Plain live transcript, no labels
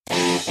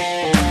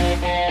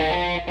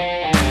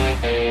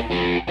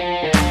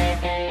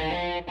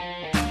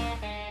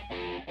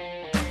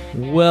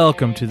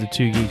Welcome to the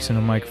Two Geeks and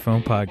a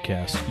Microphone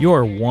podcast,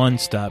 your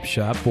one-stop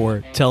shop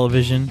for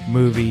television,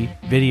 movie,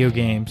 video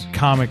games,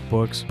 comic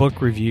books,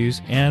 book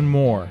reviews, and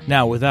more.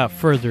 Now, without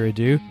further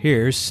ado,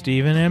 here's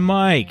Steven and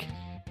Mike.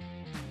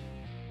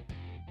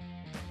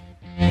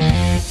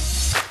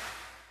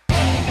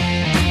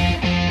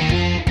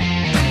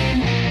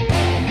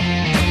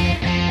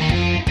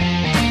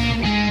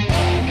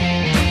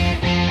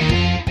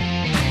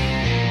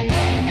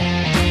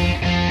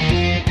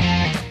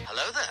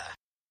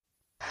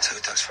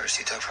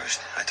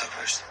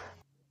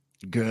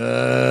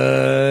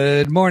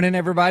 Good morning,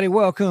 everybody.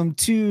 Welcome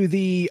to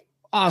the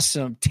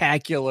awesome,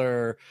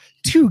 tacular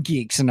Two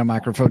Geeks and a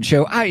Microphone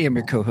show. I am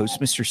your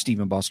co-host, Mr.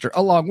 Stephen Boster,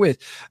 along with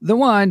the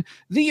one,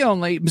 the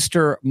only,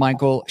 Mr.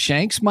 Michael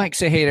Shanks. Mike,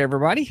 say hey to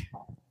everybody.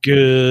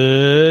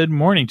 Good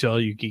morning to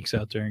all you geeks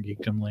out there in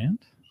Geekdom Land.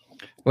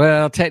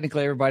 Well,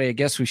 technically, everybody, I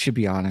guess we should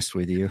be honest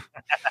with you.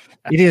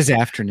 It is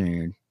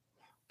afternoon,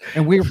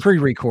 and we're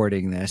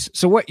pre-recording this.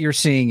 So what you're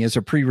seeing is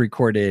a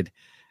pre-recorded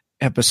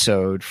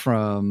episode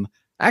from...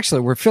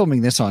 Actually, we're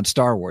filming this on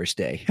Star Wars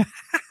Day.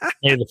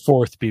 May the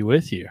 4th be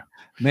with you.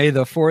 May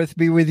the 4th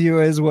be with you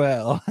as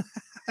well.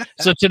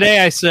 So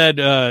today I said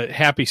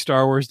Happy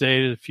Star Wars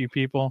Day to a few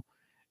people,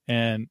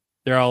 and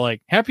they're all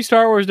like, Happy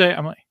Star Wars Day.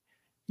 I'm like,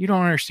 you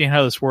don't understand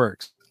how this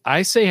works.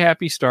 I say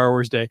Happy Star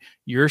Wars Day.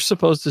 You're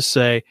supposed to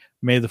say,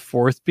 May the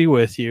 4th be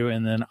with you,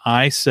 and then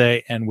I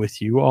say, and with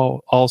you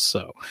all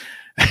also.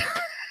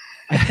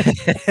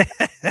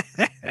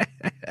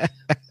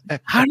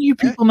 How do you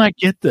people not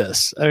get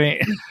this? I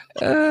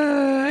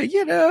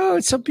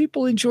mean, some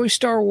people enjoy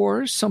Star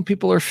Wars. Some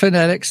people are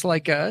fanatics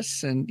like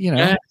us, and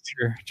yeah,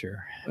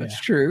 sure.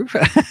 That's true.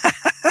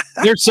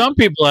 There's some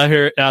people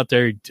out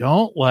there who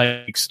don't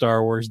like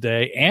Star Wars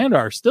Day and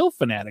are still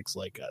fanatics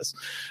like us.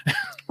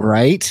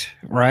 Right.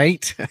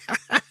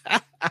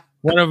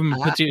 One of them,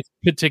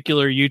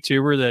 particular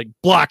YouTuber that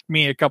blocked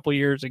me a couple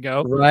years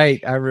ago.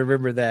 Right, I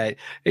remember that.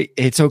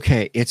 It's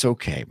okay,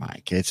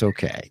 Mike. It's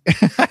okay.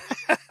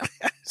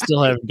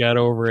 Still haven't got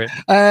over it.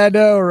 I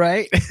know,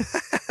 right?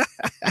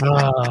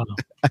 Oh.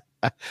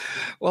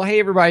 Well, hey,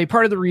 everybody.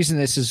 Part of the reason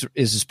this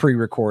is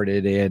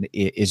pre-recorded and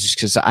is just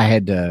because I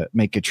had to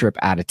make a trip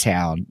out of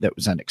town that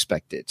was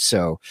unexpected.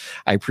 So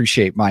I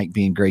appreciate Mike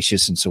being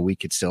gracious, and so we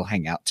could still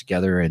hang out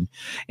together and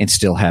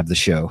still have the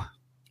show.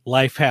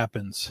 Life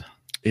happens.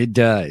 It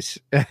does.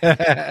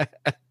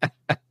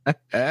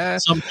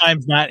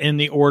 Sometimes not in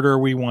the order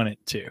we want it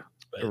to.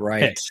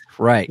 Right.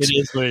 It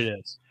is what it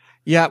is.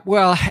 Yeah,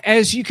 well,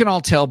 as you can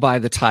all tell by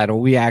the title,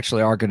 we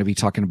actually are going to be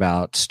talking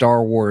about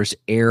Star Wars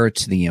Heir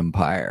to the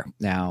Empire.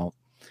 Now,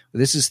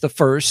 this is the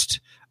first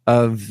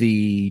of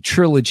the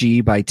trilogy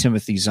by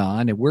Timothy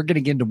Zahn, and we're going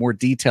to get into more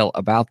detail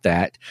about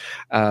that.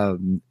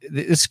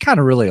 It's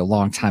kind of really a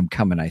long time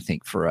coming, I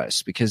think, for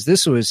us, because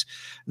this was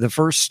the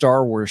first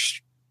Star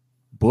Wars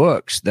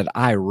books that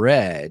I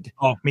read.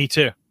 Oh, me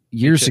too.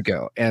 Years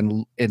ago,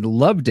 and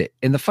loved it.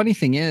 And the funny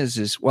thing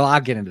is, well,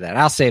 I'll get into that.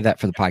 I'll save that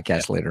for the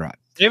podcast later on.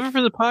 Save it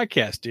for the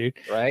podcast, dude.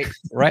 Right.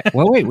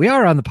 Well, wait, we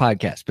are on the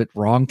podcast, but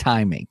wrong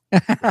timing.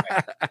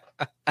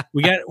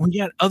 We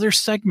got other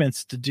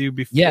segments to do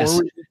before.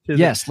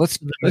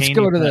 Let's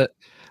go to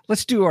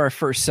let's do our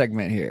first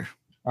segment here.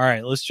 All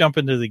right, let's jump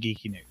into the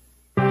geeky news.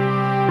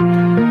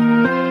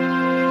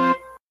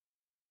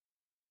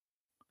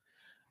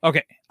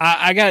 Okay,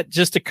 I got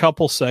just a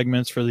couple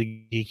segments for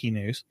the geeky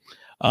news.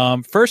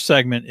 First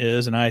segment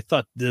is, and I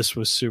thought this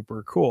was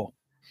super cool,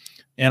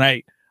 and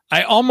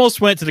I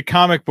almost went to the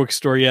comic book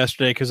store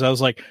yesterday because I was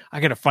like,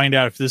 I got to find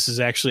out if this is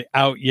actually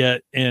out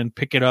yet and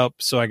pick it up.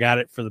 So I got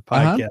it for the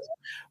podcast,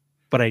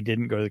 but I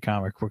didn't go to the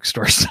comic book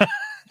store.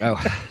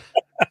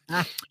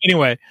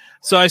 Anyway,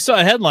 so I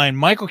saw a headline: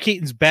 Michael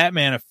Keaton's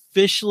Batman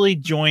officially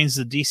joins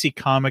the DC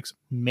Comics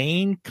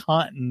main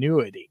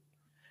continuity.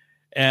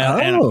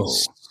 And I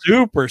was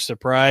super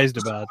surprised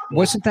about that.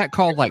 Wasn't that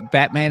called like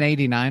Batman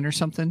 89 or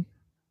something?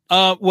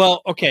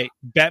 Well, okay.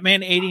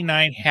 Batman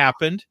 89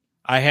 happened.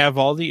 I have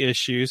all the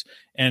issues,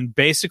 and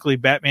basically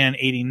Batman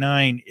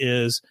 89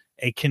 is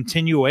a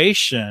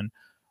continuation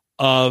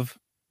of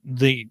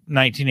the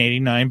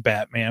 1989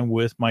 Batman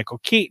with Michael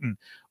Keaton,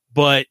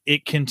 but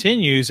it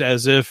continues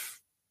as if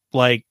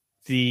like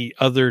the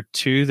other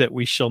two that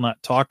we shall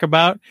not talk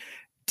about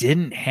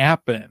didn't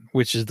happen,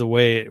 which is the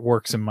way it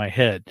works in my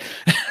head.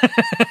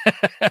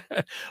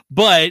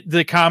 But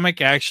the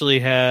comic actually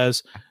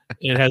has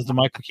the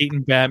Michael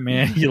Keaton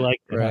Batman. You like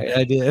that? Right,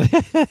 I did.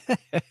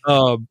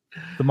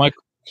 The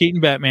Michael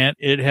Keaton Batman.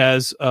 It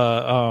has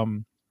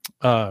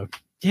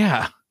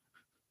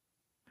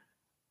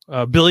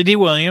Billy D.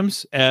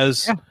 Williams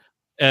as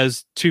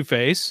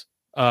Two-Face,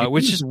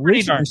 which is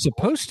pretty darn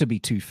supposed to be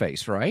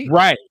Two-Face, right?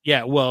 Right.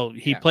 Yeah. Well,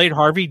 he played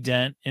Harvey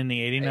Dent in the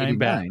 89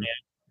 Batman.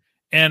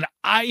 And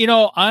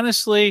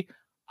honestly,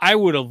 I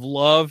would have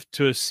loved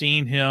to have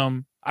seen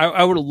him.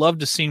 I would have loved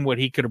to have seen what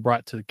he could have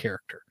brought to the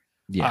character.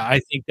 Yeah, I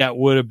think that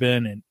would have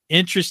been an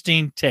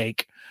interesting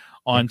take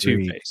on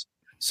Two-Face.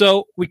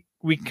 So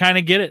we kind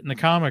of get it in the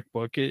comic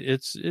book.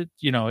 It's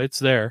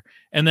there,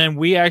 and then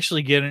we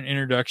actually get an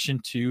introduction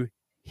to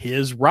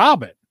his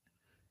Robin.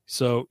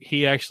 So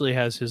he actually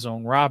has his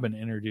own Robin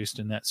introduced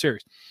in that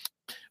series.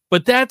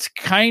 But that's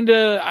kind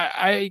of,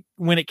 I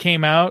when it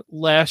came out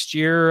last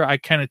year, I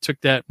kind of took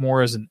that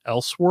more as an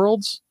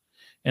Elseworlds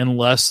and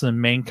less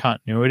than main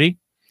continuity.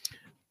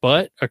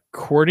 But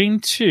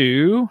according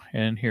to,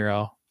 and here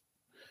I'll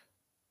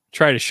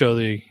try to show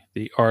the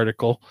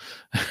article.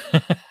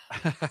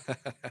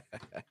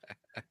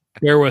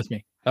 Bear with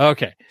me.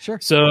 Okay. Sure.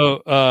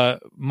 So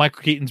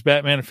Michael Keaton's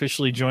Batman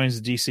officially joins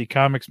the DC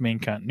Comics main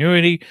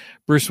continuity.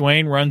 Bruce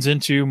Wayne runs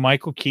into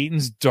Michael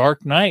Keaton's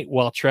Dark Knight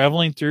while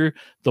traveling through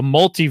the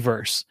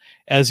multiverse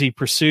as he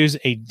pursues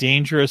a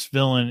dangerous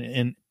villain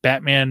in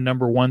Batman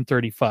number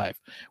 135,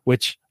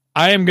 which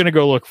I am going to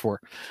go look for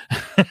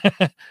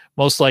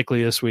most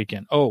likely this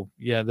weekend. Oh,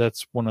 yeah,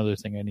 that's one other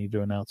thing I need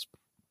to announce.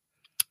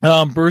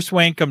 Bruce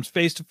Wayne comes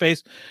face to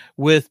face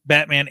with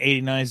Batman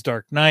 89's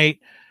Dark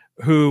Knight,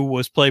 who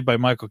was played by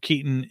Michael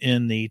Keaton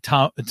in the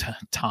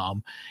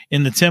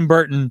in the Tim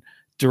Burton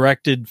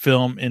directed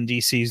film in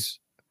DC's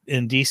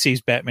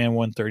Batman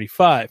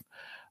 135.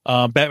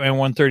 Batman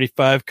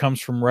 135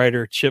 comes from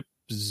writer Chip.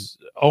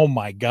 Oh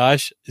my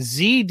gosh,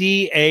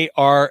 Zdarsky.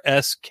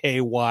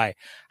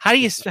 How do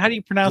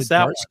you pronounce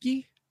that one?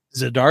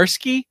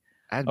 Zdarsky.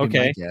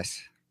 Okay.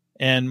 Yes.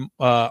 And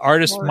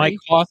artist Mike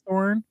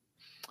Hawthorne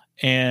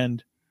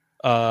and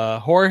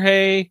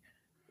Jorge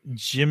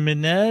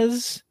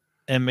Jimenez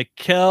and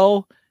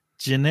Mikel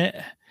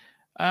Jeanette.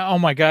 Oh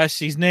my gosh,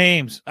 these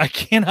names. I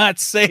cannot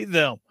say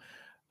them.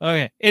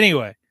 Okay.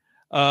 Anyway,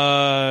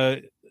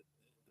 the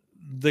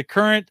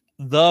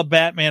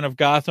Batman of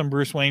Gotham,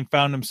 Bruce Wayne,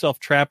 found himself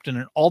trapped in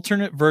an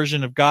alternate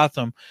version of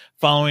Gotham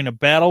following a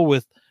battle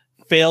with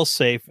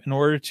Failsafe in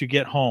order to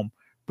get home.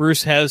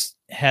 Bruce has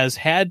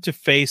had to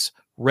face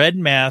Red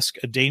Mask,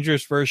 a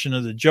dangerous version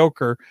of the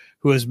Joker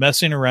who is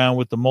messing around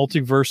with the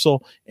multiversal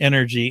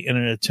energy in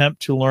an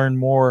attempt to learn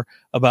more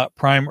about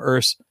Prime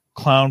Earth's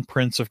Clown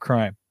Prince of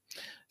Crime.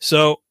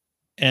 So,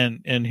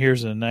 and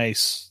here's a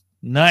nice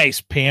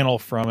panel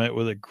from it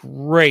with a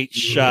great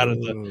shot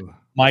of the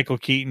Michael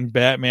Keaton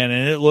Batman,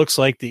 and it looks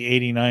like the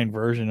 89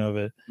 version of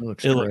it. It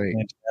looks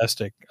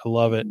fantastic. I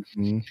love it.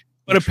 Mm-hmm.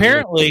 But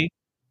apparently,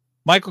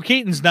 Michael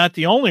Keaton's not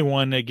the only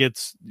one that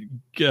gets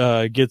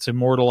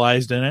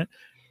immortalized in it.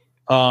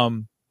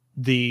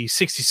 The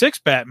 66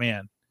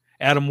 Batman,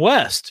 Adam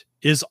West,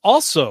 is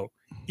also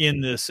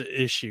in this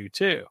issue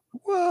too.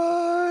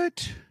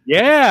 What?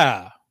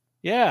 Yeah.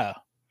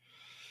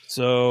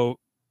 So,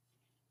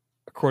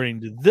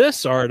 according to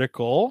this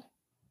article,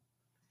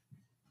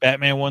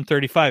 Batman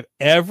 135,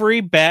 every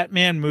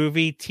Batman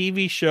movie,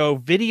 TV show,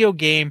 video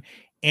game,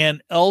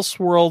 and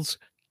Elseworlds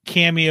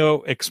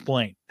cameo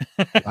explained.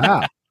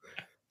 Wow.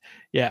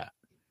 Yeah.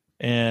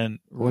 And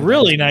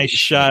really nice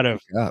shot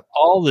of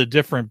all the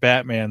different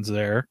Batmans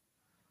there.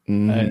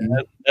 Mm-hmm.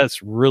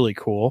 That's really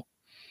cool.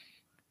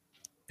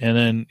 And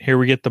then here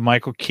we get the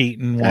Michael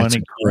Keaton one. That's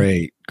a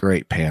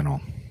great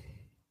panel.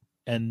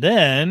 And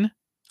then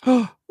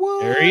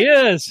there he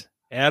is,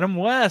 Adam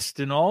West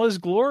in all his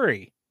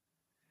glory.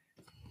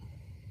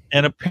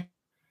 And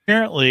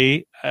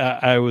apparently,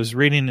 I was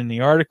reading in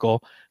the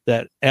article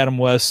that Adam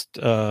West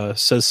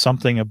says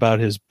something about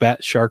his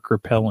bat shark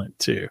repellent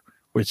too,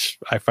 which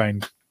I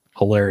find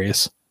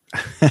hilarious.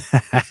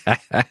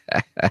 I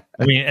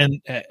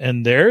mean,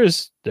 and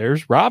there's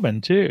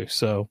Robin too.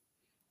 So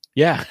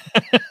yeah,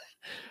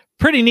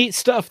 pretty neat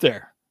stuff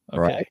there. Okay.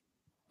 Right.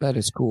 That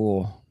is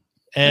cool.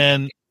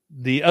 And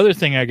the other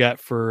thing I got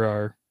for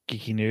our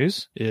geeky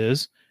news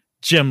is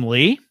Jim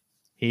Lee.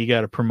 He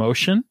got a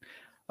promotion.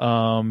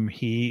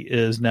 He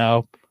is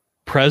now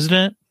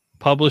president,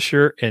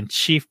 publisher, and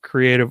chief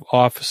creative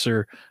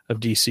officer of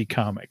DC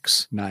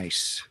Comics.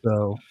 Nice.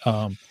 So,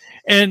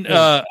 and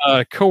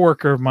a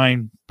coworker of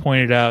mine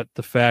pointed out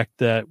the fact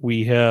that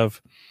we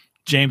have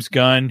James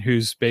Gunn,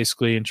 who's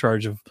basically in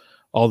charge of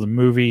all the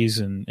movies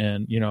and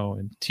and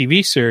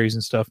TV series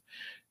and stuff.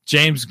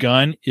 James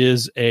Gunn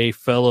is a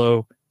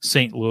fellow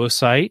St.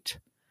 Louisite,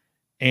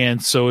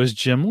 and so is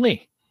Jim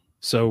Lee.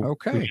 So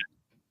okay,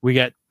 we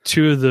got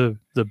two of the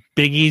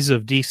biggies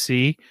of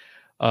DC,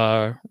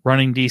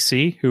 running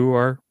DC, who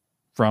are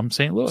from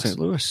St. Louis. St.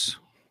 Louis,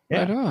 yeah.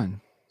 Right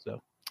on.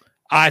 So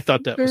I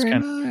thought that was very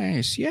kind of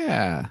nice.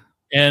 Yeah.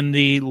 And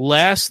the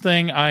last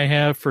thing I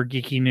have for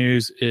geeky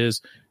news is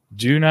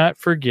do not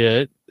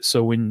forget.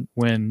 So when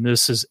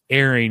this is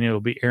airing, it'll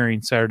be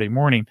airing Saturday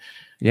morning.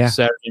 Yeah.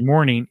 Saturday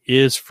morning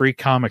is Free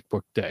Comic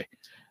Book Day.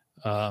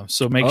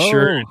 So make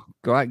sure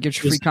go out and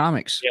get your free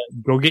comics. Yeah,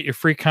 go get your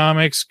free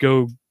comics.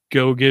 Go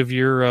give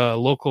your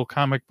local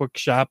comic book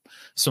shop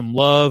some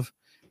love,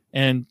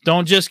 and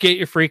don't just get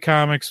your free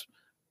comics.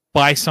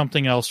 Buy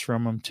something else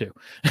from them too.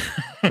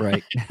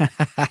 Right.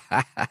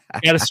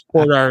 Got to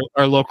support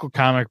our local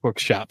comic book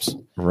shops.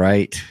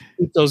 Right.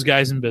 Keep those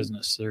guys in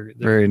business. They're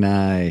very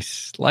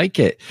nice. Like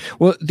it.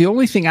 Well, the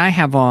only thing I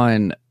have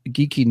on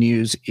Geeky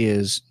News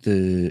is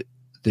the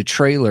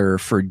trailer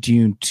for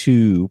Dune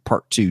 2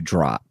 Part 2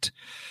 dropped,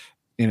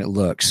 and it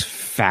looks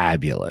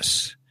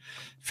fabulous.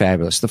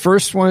 Fabulous. The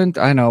first one,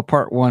 I know,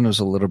 part one was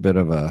a little bit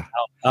of a.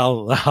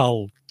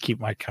 I'll keep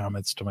my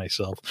comments to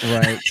myself.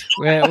 Right.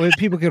 Well, when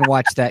people can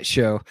watch that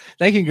show,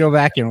 they can go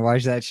back and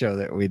watch that show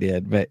that we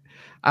did. But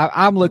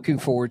I'm looking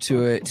forward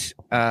to it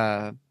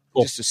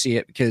just to see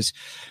it, because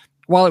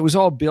while it was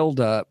all build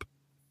up,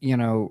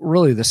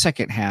 really the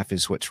second half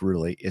is what's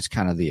really is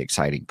kind of the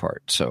exciting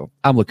part. So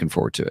I'm looking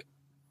forward to it.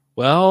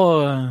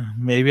 Well,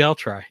 maybe I'll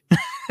try.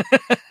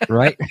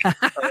 Right.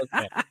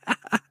 Okay.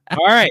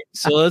 All right.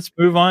 So let's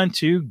move on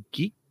to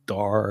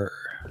Geekdar.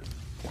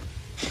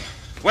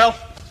 Well,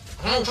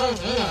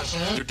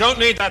 you don't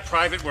need that,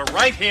 Private. We're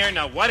right here.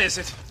 Now, what is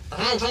it? Now,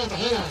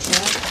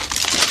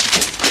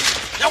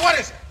 what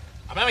is it?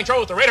 I'm having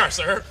trouble with the radar,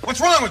 sir. What's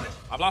wrong with it?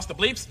 I've lost the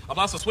bleeps, I've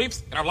lost the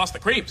sweeps, and I've lost the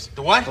creeps.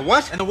 The what? The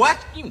what? And the what?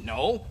 You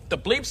know, the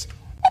bleeps,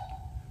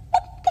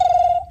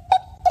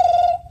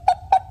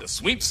 the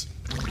sweeps,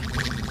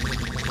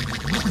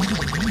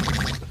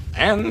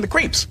 and the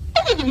creeps.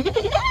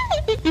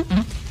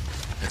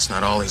 That's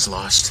not all he's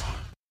lost.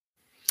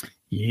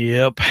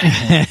 Yep.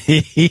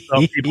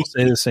 Some people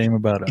say the same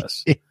about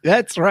us.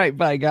 That's right,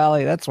 by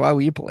golly. That's why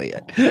we play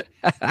it.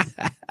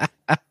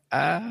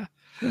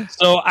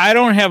 So I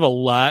don't have a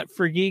lot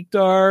for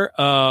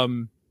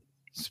Geekdar.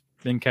 It's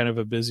been kind of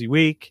a busy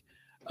week.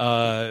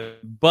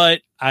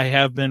 But I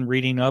have been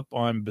reading up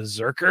on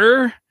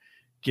Berserker,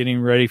 getting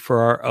ready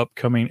for our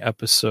upcoming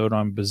episode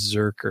on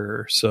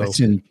Berserker. So it's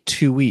in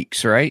 2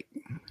 weeks, right?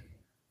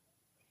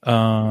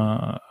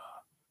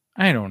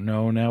 I don't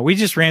know now. We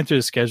just ran through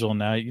the schedule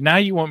now. Now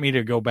you want me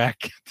to go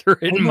back through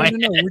it in my head.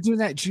 We're doing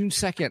that June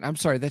 2nd. I'm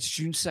sorry, that's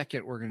June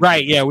 2nd. We're gonna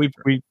right. Yeah, we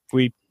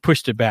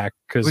pushed it back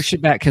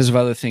because of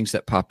other things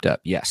that popped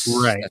up. Yes.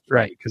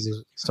 Right. Because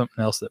there's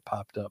something else that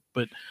popped up.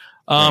 But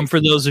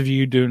for those of you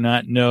who do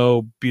not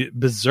know,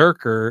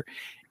 Berserker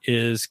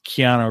is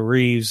Keanu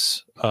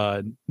Reeves'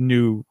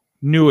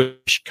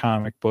 newish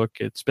comic book.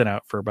 It's been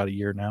out for about a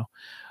year now.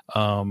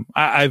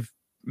 I've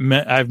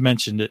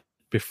mentioned it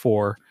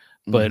before,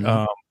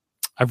 but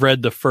I've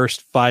read the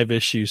first 5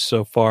 issues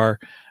so far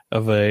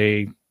of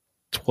a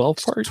 12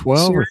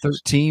 or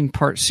 13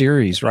 part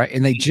series, right?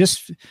 And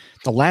the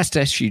last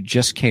issue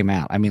just came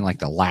out. I mean, like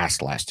the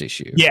last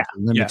issue. Yeah.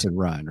 Limited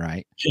run,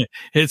 right?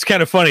 It's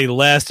kind of funny. The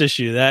last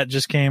issue that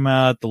just came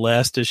out, the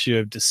last issue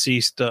of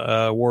Deceased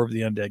War of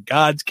the Undead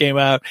Gods came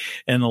out,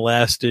 and the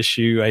last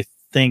issue, I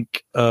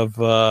think, of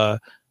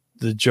the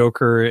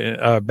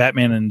Joker,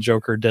 Batman and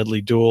Joker Deadly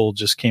Duel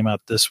just came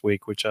out this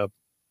week, which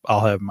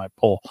I'll have in my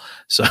poll.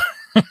 So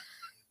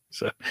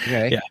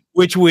okay. Yeah,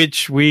 which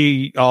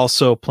we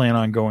also plan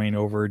on going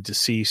over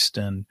Deceased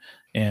and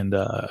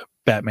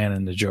Batman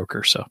and the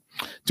Joker. So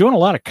doing a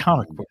lot of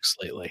comic books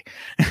lately.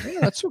 Yeah,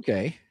 that's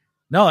okay.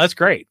 No, that's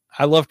great.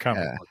 I love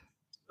comic books.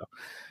 So,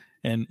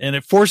 and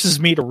it forces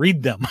me to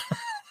read them.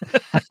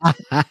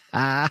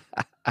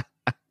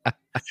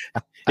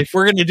 If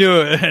we're going to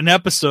do an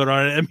episode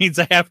on it, it means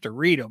I have to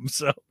read them.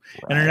 So,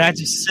 and they're not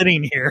just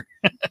sitting here.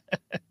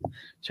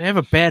 Which I have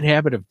a bad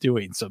habit of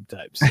doing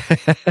sometimes.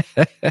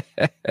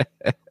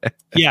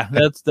 Yeah,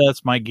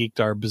 that's my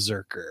Geekdar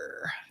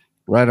Berserker.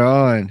 Right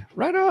on.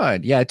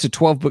 Yeah, it's a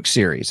 12-book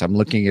series. I'm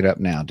looking it up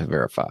now to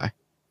verify.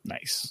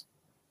 Nice.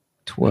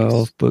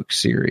 12-book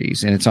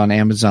series, and it's on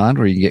Amazon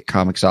where you can get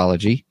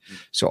Comixology.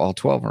 So all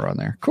 12 are on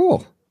there.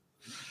 Cool.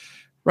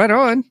 Right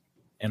on.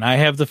 And I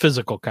have the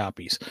physical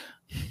copies.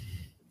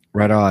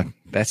 Right on.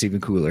 That's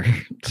even cooler.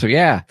 So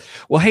yeah.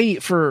 Well, hey,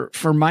 for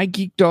my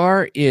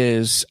Geekdar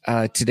is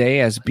today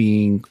as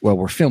being, well,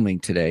 we're filming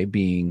today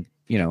being,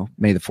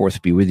 May the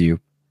 4th be with you.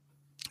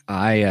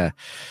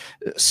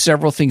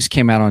 Several things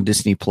came out on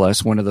Disney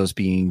Plus, one of those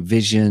being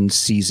Vision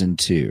Season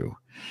 2.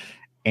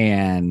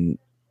 And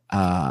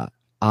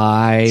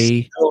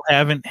I still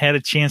haven't had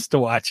a chance to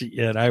watch it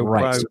yet.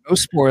 So no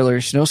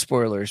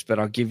spoilers, but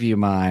I'll give you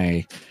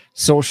my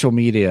social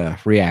media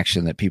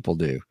reaction that people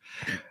do.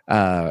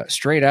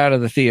 Straight out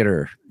of the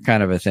theater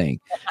kind of a thing.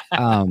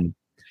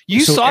 You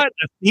saw it in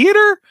the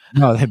theater?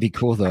 No, that'd be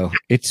cool though.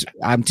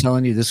 I'm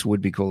telling you, this would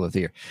be cool in the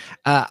theater.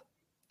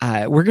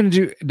 We're going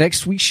to do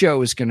next week's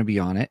show is going to be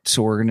on it.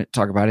 So we're going to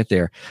talk about it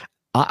there.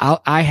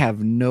 I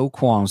have no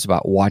qualms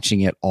about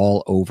watching it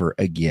all over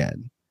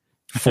again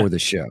for the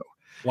show.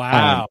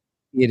 Wow.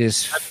 It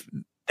is.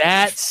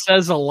 That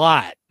says a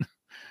lot.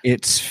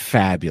 It's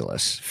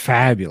fabulous.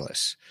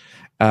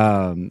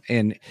 And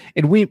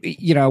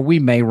we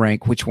may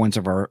rank which ones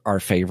of our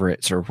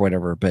favorites or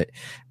whatever, but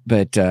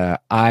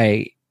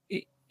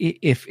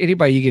if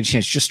anybody you get a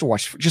chance just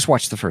watch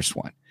the first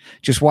one.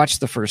 Just watch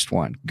the first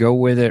one. Go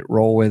with it,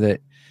 roll with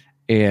it.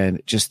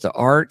 And just the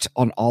art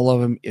on all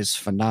of them is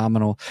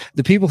phenomenal.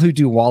 The people who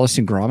do Wallace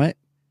and Gromit,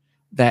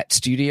 that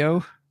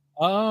studio,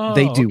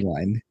 they do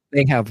one.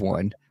 They have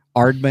one.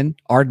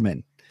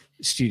 Aardman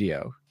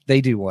Studio.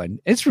 They do one.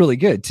 It's really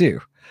good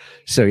too.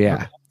 So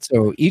yeah.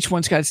 So each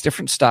one's got its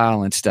different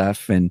style and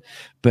stuff,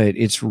 but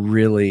it's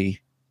really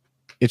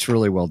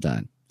well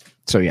done.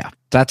 So yeah,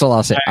 that's all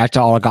I'll say. That's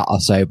all I'll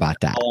say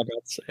about that.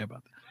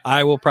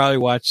 I will probably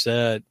watch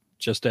that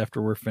just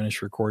after we're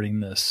finished recording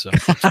this. So.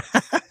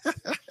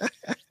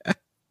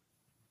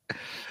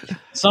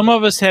 Some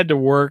of us had to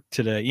work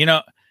today. May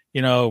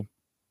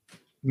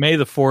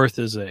the 4th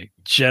is a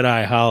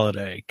Jedi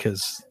holiday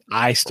because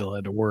I still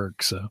had to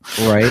work. So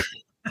Right.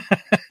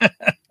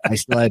 I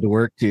still had to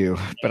work too.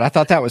 But I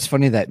thought that was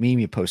funny, that meme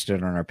you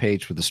posted on our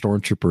page with the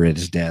stormtrooper at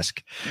his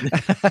desk.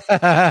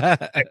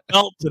 I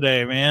felt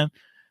today, man.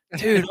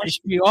 Dude, I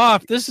should be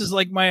off. This is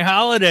like my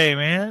holiday,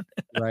 man.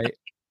 Right.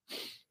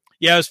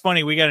 Yeah, it was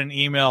funny. We got an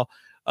email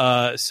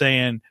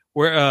saying,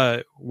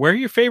 wear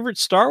your favorite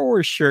Star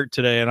Wars shirt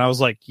today. And I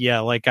was like, yeah,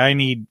 like I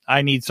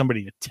need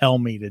somebody to tell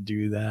me to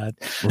do that.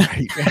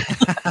 Right.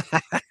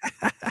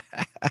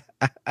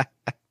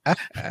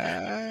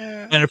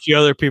 And a few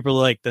other people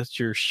are like, that's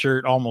your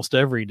shirt almost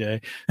every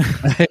day.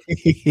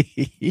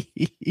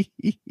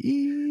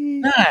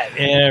 Not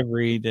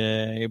every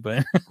day,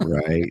 but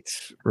right.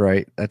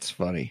 That's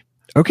funny.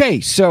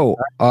 Okay, so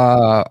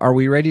are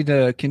we ready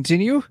to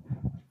continue?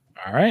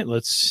 All right,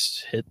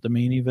 let's hit the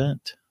main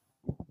event.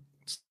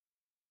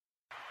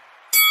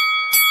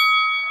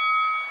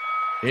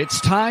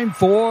 It's time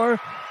for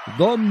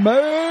the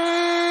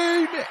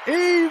main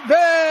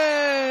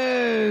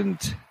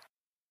event.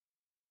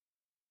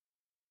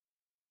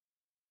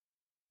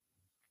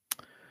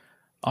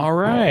 All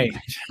right.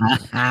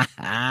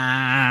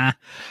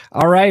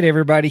 All right,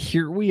 everybody.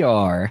 Here we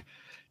are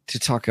to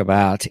talk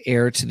about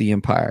Heir to the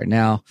Empire.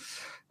 Now,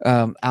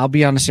 I'll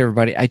be honest,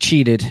 everybody. I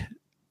cheated.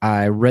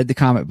 I read the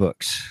comic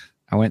books.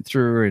 I went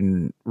through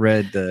and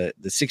read the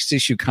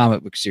 6-issue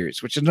comic book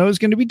series, which I know is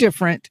going to be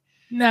different.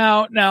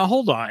 Now,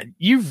 hold on.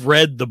 You've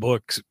read the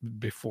books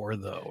before,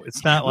 though.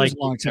 It's not like a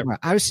long time ago.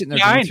 I was sitting there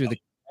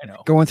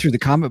going through the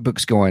comic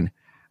books going,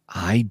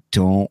 I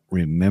don't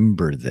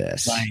remember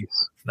this.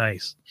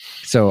 Nice.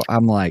 So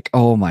I'm like,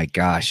 oh my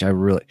gosh, I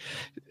really,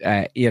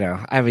 I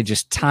mean,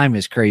 just time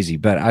is crazy,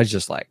 but I was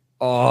just like,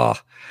 oh,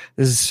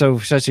 this is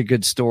such a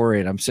good story.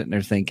 And I'm sitting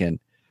there thinking,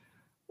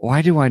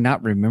 why do I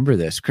not remember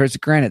this? Because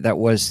granted, that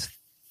was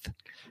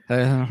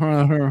years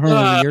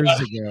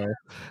ago.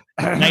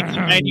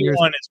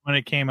 1991 is when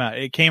it came out.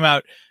 It came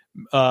out.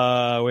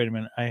 Wait a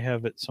minute. I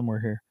have it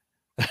somewhere here.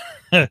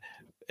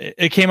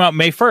 It came out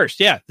May 1st.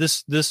 Yeah.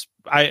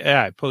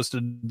 I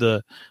posted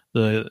the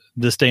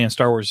this day in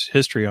Star Wars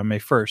history on May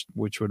 1st,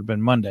 which would have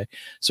been Monday.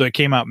 So it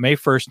came out May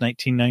 1st,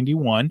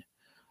 1991.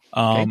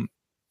 Okay.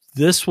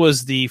 This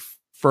was the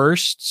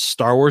first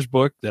Star Wars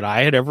book that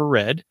I had ever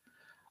read.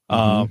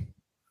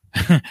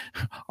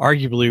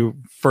 Arguably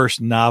first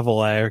novel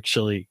I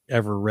actually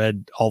ever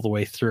read all the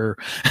way through.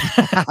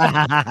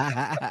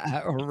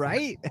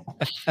 Right.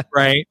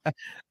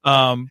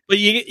 But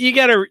you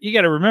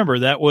gotta remember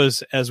that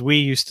was, as we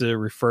used to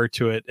refer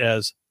to it,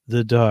 as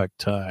the dark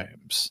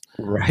times.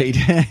 Right.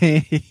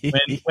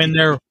 when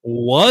there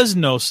was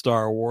no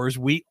Star Wars,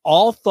 we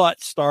all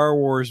thought Star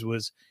Wars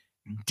was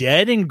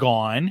dead and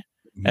gone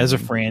as a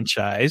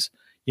franchise.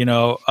 It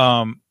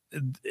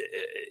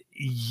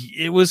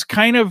was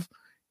kind of,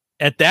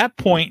 at that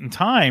point in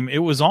time, it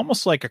was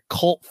almost like a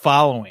cult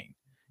following.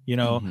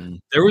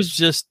 There was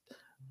just,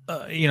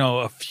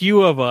 a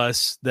few of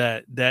us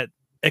that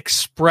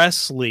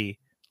expressly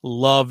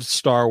loved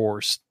Star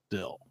Wars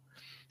still.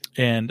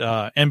 And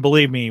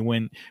believe me,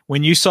 when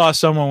you saw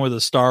someone with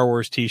a Star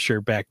Wars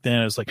t-shirt back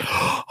then, it was like,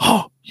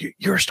 oh,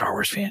 you're a Star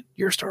Wars fan.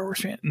 You're a Star Wars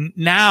fan.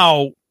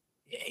 Now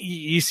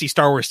you see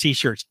Star Wars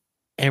t-shirts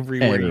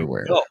everywhere.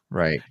 You go.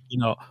 Right.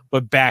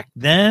 But back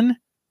then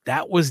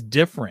that was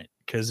different.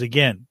 Because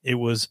again, it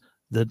was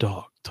the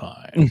dark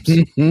times.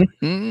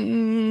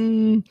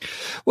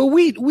 Well,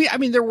 I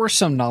mean, there were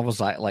some novels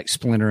like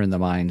Splinter in the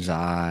Mind's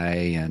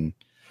Eye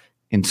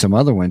and some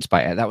other ones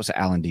that was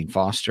Alan Dean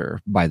Foster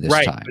by this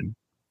time.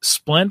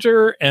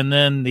 Splinter and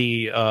then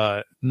the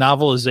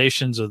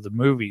novelizations of the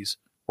movies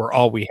were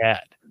all we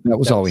had. That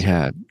was all we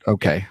had.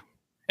 Okay.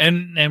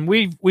 And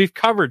we've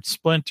covered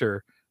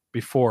Splinter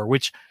before,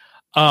 which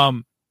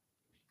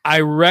I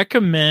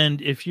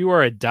recommend if you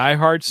are a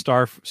diehard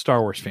Star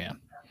Wars fan.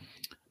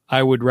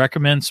 I would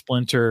recommend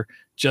Splinter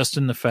just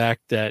in the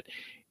fact that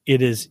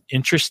it is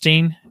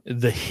interesting.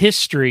 The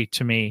history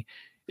to me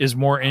is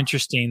more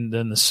interesting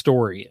than the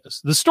story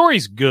is. The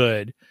story's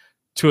good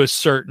to a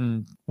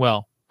certain,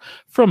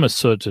 from a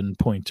certain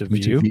point of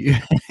view.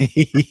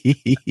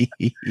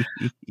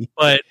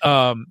 But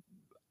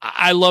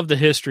I love the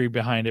history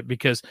behind it,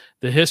 because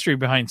the history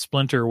behind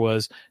Splinter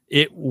was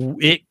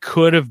it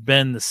could have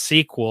been the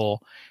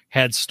sequel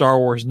had Star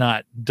Wars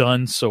not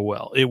done so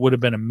well. It would have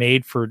been a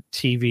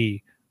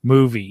made-for-TV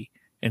movie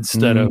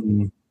instead of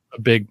a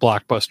big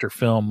blockbuster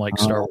film like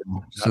Star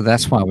Wars. So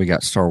that's why we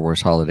got Star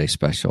Wars Holiday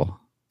Special.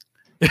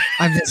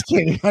 I'm just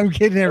kidding. I'm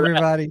kidding,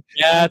 everybody.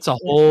 Yeah, it's a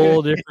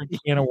whole different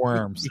can of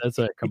worms. That's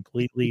a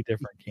completely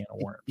different can of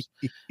worms.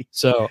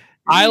 So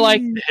I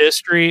like the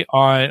history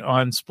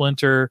on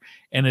Splinter,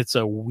 and it's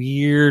a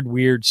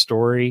weird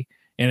story.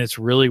 And it's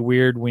really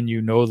weird when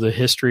you know the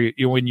history,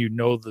 when you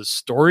know the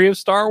story of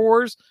Star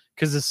Wars,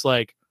 because it's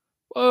like,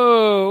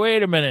 whoa,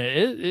 wait a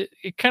minute.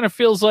 It kind of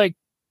feels like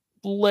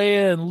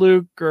Leia and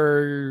Luke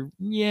are,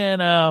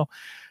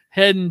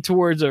 heading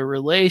towards a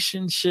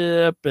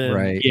relationship. And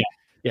right. Yeah.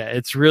 Yeah,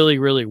 it's really,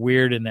 really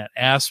weird in that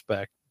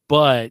aspect.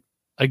 But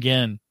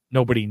again,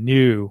 nobody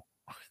knew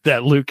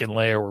that Luke and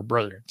Leia were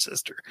brother and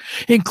sister,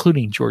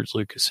 including George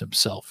Lucas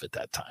himself at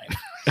that time.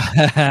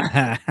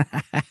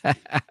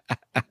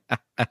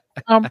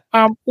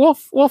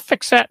 We'll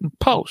fix that in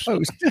post.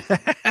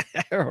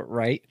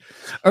 Right.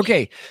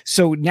 Okay.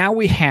 So now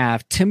we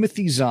have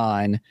Timothy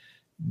Zahn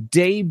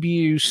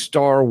debut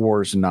Star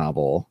Wars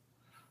novel,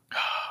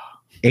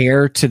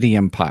 Heir to the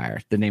Empire,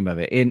 the name of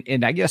it.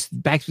 And I guess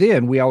back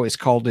then we always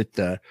called it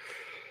the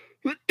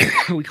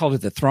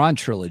Thrawn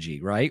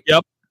trilogy, right?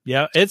 Yep.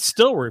 Yeah. It's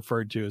still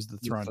referred to as the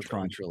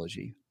Thrawn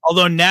trilogy.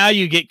 Although now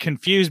you get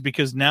confused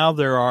because now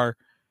there are,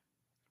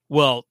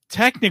 well,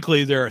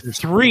 technically there are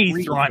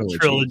three Thrawn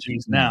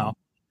trilogies now,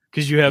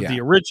 because you have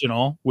the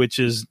original, which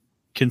is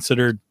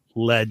considered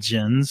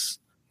Legends,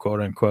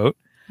 quote unquote.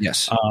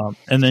 Yes.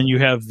 And then you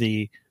have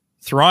the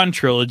Thrawn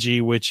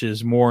trilogy, which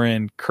is more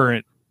in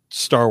current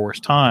Star Wars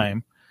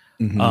time.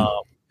 Mm-hmm.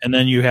 And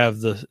then you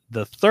have the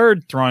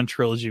third Thrawn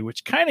trilogy,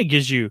 which kind of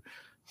gives you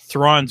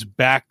Thrawn's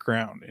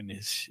background and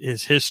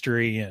his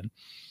history and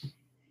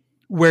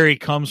where he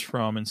comes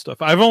from and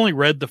stuff. I've only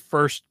read the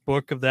first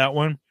book of that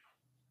one,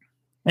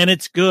 and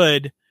it's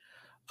good.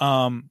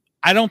 I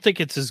don't think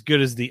it's as good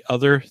as the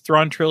other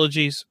Thrawn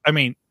trilogies. I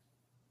mean,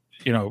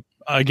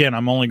 again,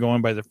 I'm only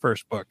going by the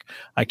first book.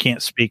 I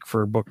can't speak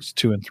for books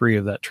 2 and 3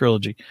 of that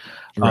trilogy.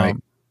 Right.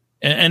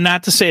 And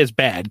not to say it's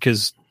bad,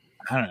 because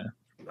I don't know.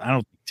 I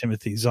don't think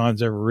Timothy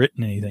Zahn's ever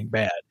written anything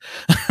bad.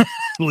 At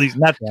least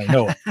not that I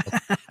know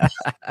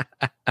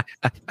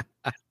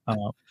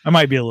of. I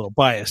might be a little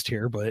biased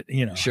here, but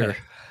sure.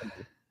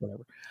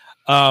 Whatever.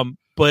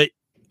 But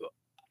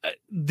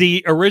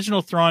the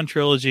original Thrawn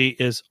trilogy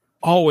is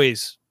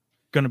always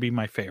going to be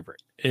my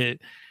favorite.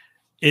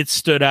 It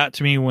stood out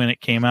to me when it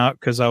came out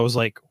because I was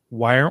like,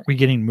 why aren't we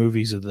getting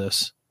movies of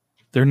this?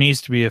 There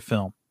needs to be a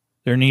film.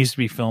 There needs to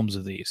be films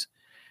of these.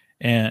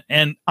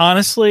 And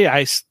honestly,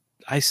 I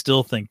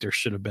still think there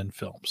should have been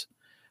films.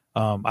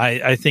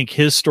 I think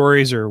his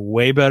stories are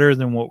way better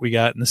than what we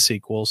got in the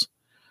sequels.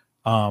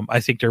 I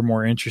think they're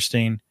more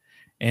interesting,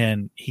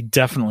 and he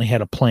definitely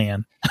had a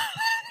plan.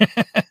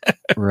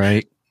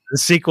 Right. The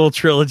sequel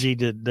trilogy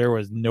there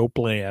was no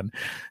plan,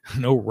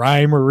 no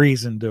rhyme or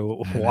reason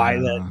to why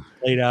that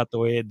played out the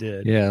way it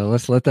did. Yeah,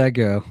 let's let that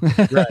go.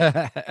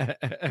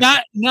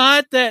 Right.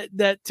 Not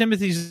that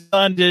Timothy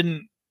Zahn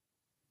didn't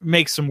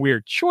make some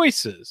weird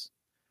choices,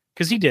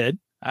 because he did.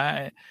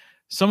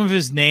 Some of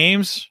his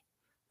names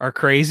are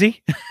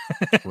crazy.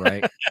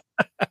 Right.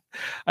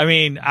 I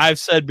mean, I've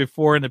said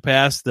before in the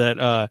past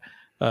that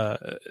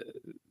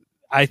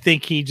I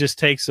think he just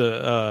takes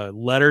a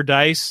letter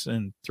dice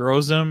and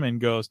throws them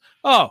and goes,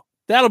 "Oh,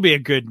 that'll be a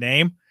good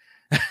name."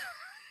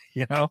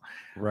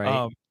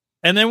 Right.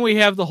 And then we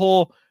have the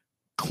whole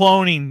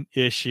cloning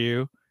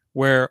issue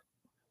where,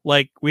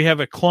 like, we have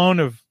a clone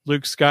of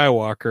Luke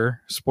Skywalker.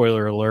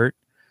 Spoiler alert.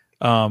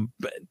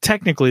 But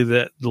technically,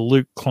 the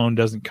Luke clone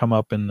doesn't come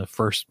up in the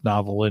first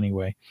novel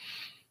anyway.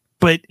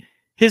 But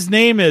his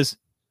name is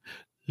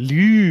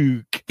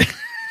Luke.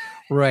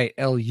 Right.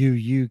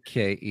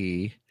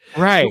 Luuke.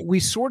 Right. But we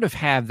sort of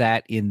have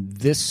that in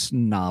this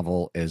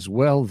novel as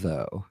well,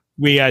 though.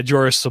 We had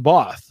Jorah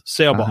Sabaoth.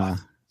 Sailboth. Uh-huh.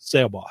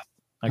 Sailboth.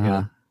 I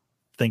gotta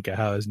think of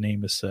how his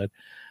name is said.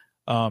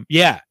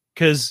 Yeah,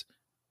 because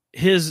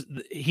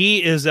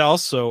he is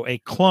also a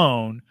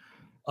clone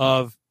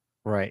of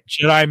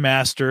Jedi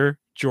Master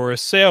Jorah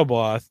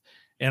Sailboth,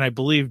 and I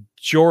believe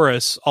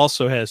Joris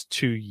also has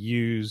 2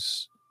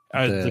 U's.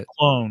 The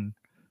clone.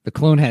 The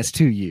clone has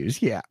 2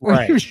 U's, yeah.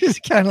 Right. Which is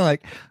kind of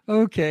like,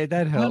 okay,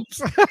 that helps.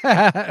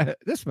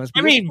 This must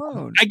be a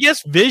clone. I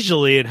guess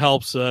visually it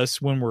helps us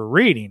when we're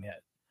reading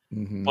it.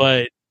 Mm-hmm.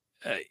 But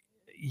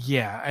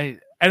yeah,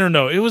 I don't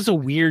know. It was a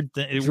weird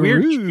thing.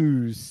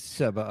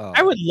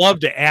 I would love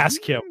to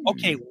ask him,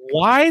 okay,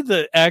 why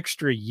the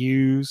extra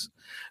U's?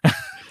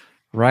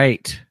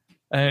 Right.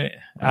 I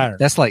don't know.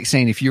 That's like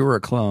saying if you were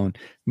a clone,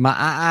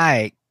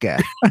 my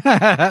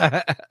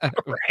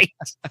right.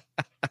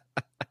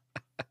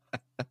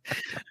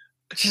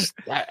 Just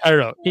I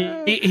don't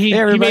know. He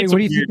everybody, what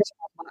do you think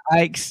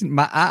about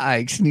my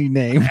Ike's new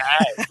name?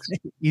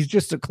 He's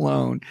just a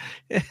clone.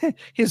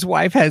 His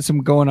wife has him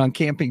going on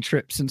camping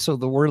trips, and so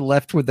we're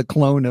left with the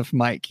clone of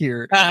Mike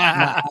here.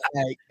 My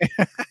Ike.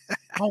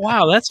 Oh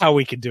wow, that's how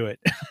we could do it.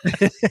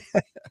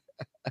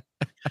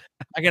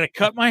 I gotta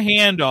cut my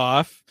hand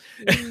off,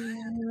 get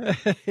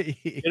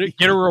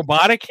a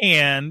robotic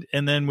hand,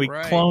 and then we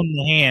clone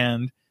the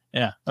hand.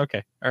 Yeah.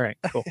 Okay. All right.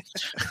 Cool.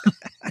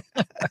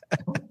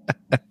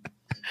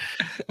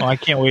 Well, I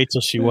can't wait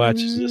till she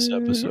watches this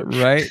episode.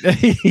 Right.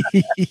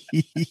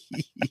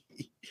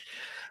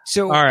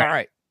 So, all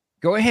right.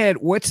 Go ahead.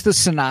 What's the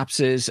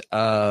synopsis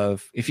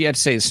of, if you had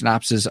to say the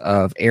synopsis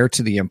of Heir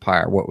to the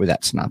Empire, what would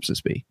that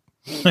synopsis be?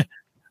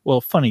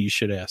 Well, funny you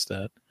should ask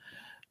that,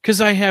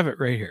 because I have it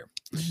right here.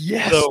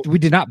 Yes. So, we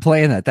did not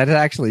plan that. That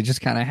actually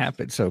just kind of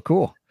happened. So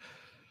cool.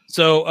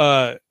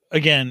 So,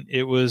 again,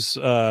 it was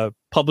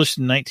published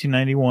in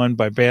 1991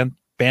 by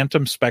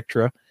Bantam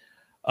Spectra.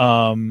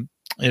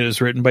 It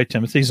is written by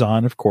Timothy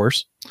Zahn, of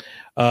course.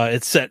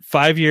 It's set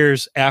 5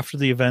 years after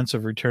the events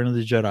of Return of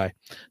the Jedi.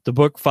 The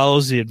book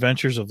follows the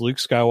adventures of Luke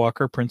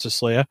Skywalker,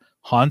 Princess Leia,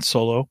 Han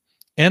Solo,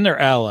 and their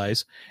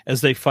allies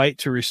as they fight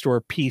to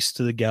restore peace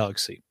to the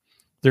galaxy.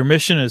 Their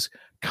mission is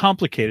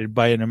complicated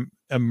by an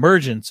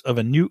emergence of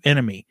a new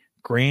enemy,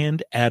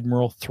 Grand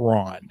Admiral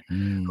Thrawn,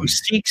 who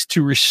seeks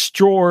to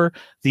restore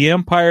the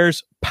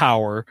Empire's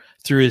power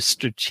through his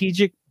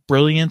strategic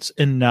brilliance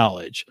and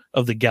knowledge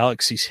of the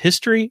galaxy's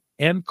history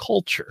and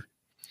culture.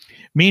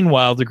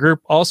 Meanwhile, the group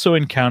also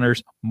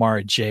encounters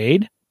Mara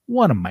Jade,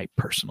 one of my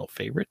personal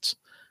favorites.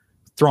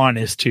 Thrawn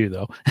is too,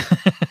 though.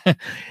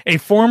 A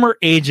former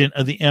agent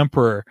of the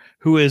Emperor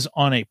who is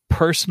on a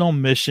personal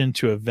mission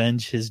to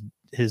avenge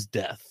his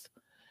death.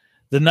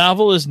 The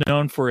novel is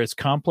known for its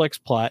complex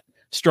plot,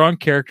 strong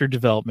character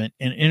development,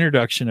 and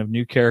introduction of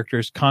new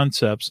characters,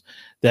 concepts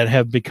that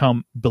have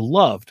become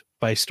beloved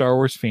by Star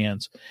Wars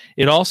fans.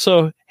 It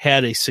also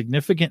had a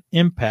significant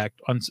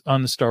impact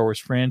on the Star Wars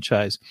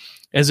franchise,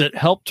 as it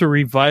helped to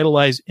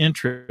revitalize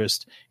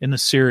interest in the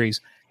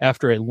series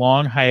after a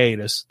long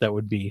hiatus that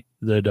would be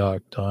the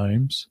dark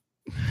times,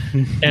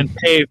 and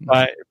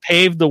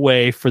paved the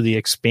way for the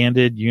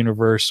expanded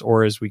universe,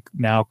 or as we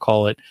now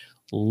call it,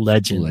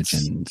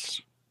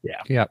 Legends.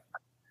 Yeah. Yep.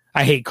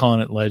 I hate calling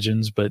it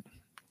Legends, but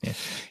yeah.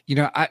 You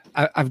know,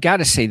 I've got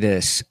to say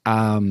this,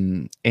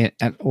 and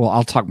well,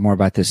 I'll talk more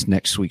about this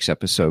next week's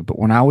episode, but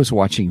when I was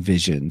watching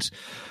Visions,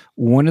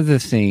 one of the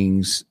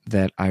things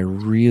that I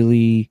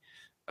really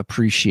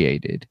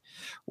appreciated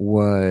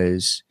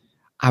was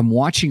I'm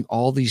watching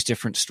all these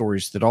different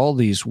stories that all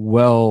these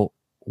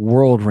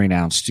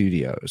world-renowned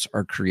studios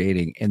are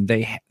creating, and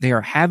they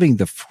are having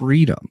the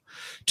freedom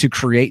to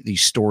create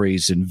these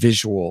stories and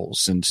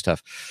visuals and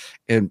stuff,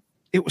 and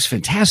it was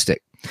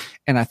fantastic.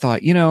 And I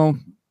thought, you know,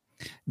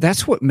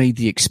 that's what made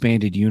the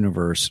expanded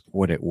universe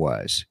what it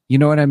was. You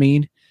know what I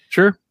mean?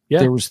 Sure. Yeah.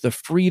 There was the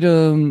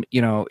freedom,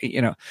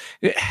 the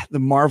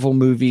Marvel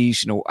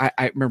movies,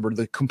 I remember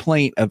the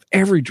complaint of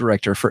every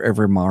director for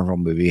every Marvel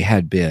movie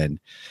had been,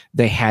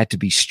 they had to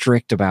be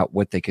strict about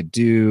what they could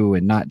do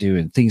and not do.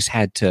 And things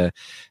had to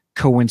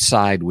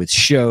coincide with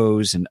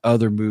shows and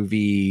other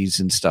movies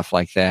and stuff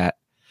like that.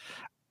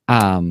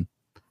 How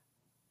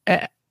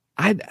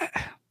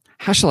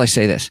shall I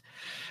say this?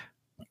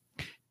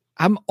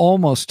 I'm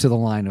almost to the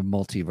line of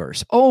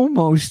multiverse,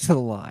 almost to the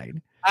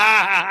line.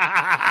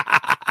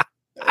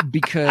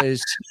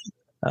 Because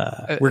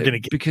we're going to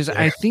get because there.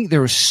 I think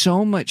there was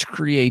so much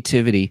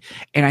creativity,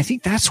 and I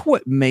think that's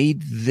what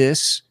made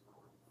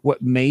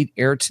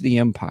Heir to the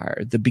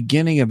Empire the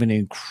beginning of an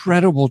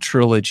incredible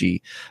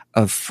trilogy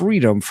of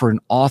freedom for an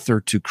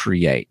author to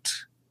create.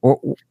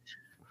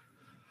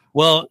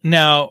 Well,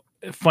 now,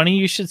 funny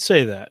you should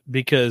say that,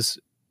 because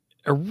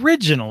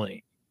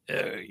originally,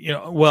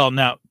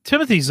 now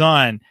Timothy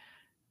Zahn,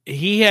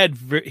 he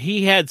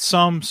had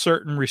some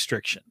certain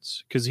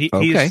restrictions, because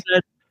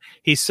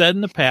he said in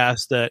the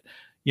past that,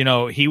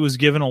 he was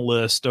given a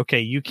list.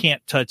 Okay, you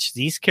can't touch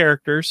these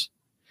characters,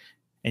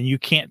 and you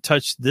can't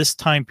touch this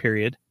time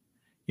period.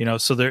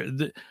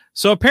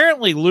 So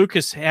apparently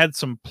Lucas had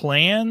some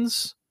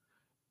plans,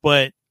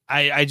 but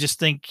I just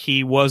think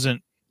he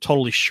wasn't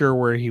totally sure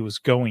where he was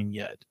going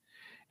yet.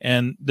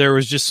 And there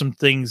was just some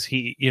things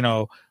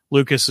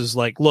Lucas is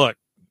like, look,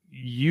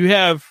 you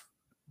have,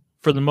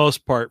 for the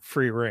most part,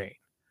 free reign,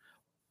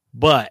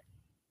 but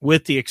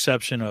with the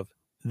exception of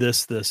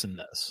this, and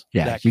this.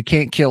 Yeah, you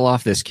can't kill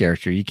off this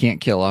character. You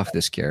can't kill off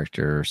this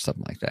character, or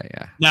something like that.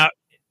 Yeah. Now,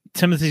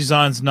 Timothy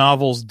Zahn's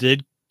novels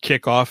did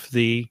kick off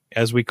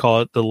as we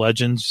call it, the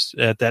Legends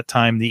at that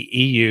time, the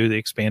EU, the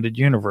expanded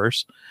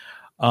universe.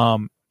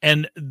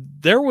 And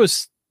there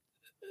was,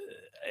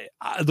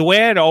 the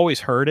way I'd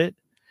always heard it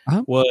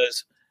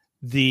was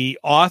the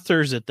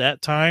authors at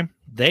that time,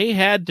 they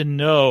had to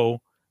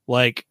know,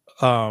 like,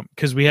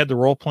 because we had the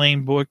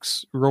role-playing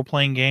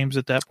games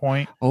at that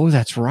point. Oh,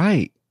 that's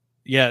right.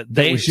 Yeah.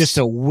 It was just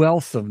a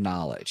wealth of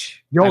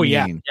knowledge. Oh,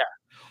 yeah.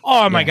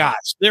 Oh, my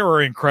gosh. They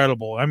were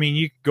incredible. I mean,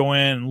 you could go in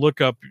and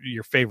look up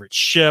your favorite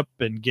ship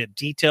and get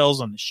details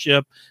on the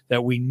ship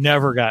that we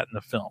never got in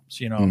the films.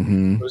 It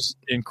was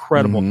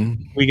incredible.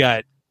 Mm-hmm. We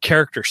got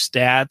character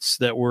stats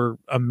that were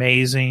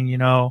amazing,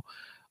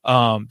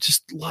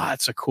 just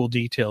lots of cool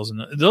details.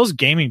 And those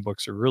gaming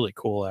books are really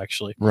cool,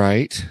 actually.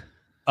 Right.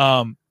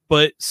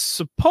 But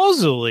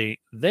supposedly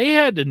they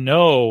had to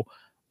know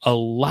a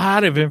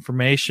lot of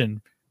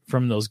information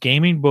from those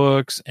gaming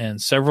books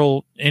and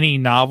any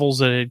novels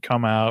that had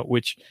come out,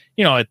 which,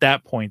 at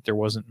that point there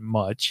wasn't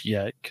much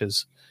yet,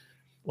 because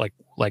like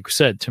we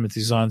said,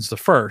 Timothy Zahn's the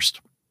first.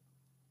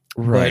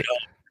 Right.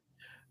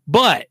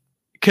 But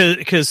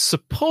because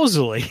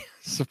supposedly,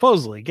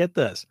 get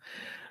this,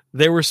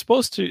 they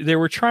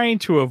were trying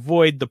to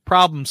avoid the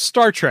problem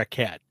Star Trek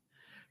had.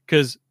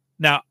 Because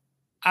now,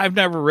 I've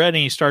never read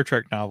any Star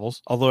Trek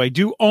novels, although I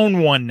do own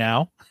one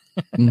now.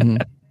 Mm-hmm.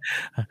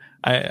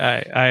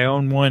 I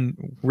own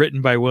one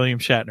written by William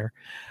Shatner.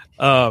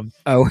 Well,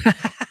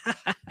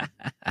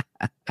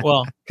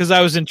 because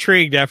I was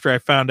intrigued after I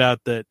found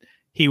out that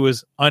he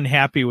was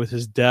unhappy with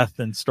his death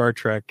in Star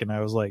Trek, and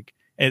I was like,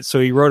 and so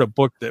he wrote a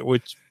book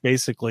which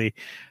basically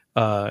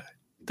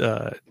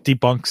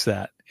debunks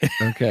that.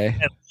 Okay.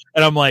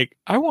 And I'm like,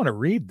 I want to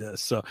read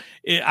this. So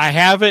I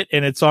have it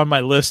and it's on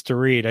my list to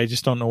read. I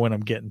just don't know when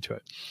I'm getting to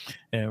it.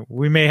 And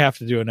we may have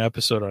to do an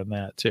episode on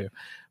that too.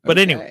 But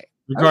anyway,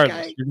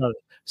 regardless,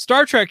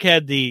 Star Trek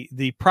had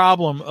the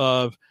problem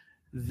of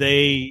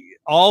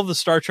all the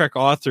Star Trek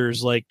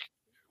authors like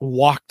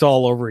walked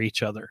all over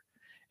each other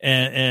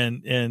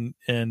and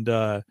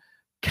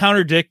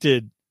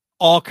contradicted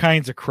all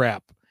kinds of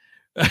crap.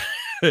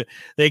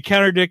 They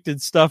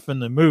contradicted stuff in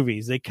the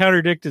movies. They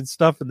contradicted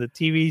stuff in the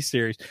TV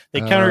series. They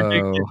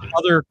contradicted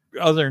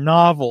other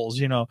novels,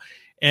 you know.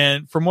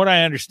 And from what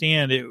I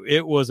understand,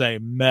 it was a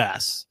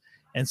mess.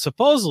 And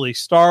supposedly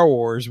Star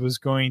Wars was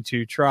going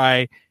to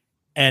try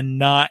and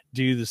not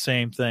do the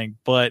same thing.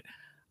 But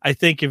I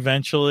think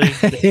eventually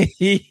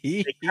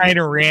they kind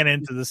of ran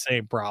into the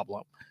same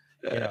problem.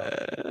 You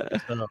know?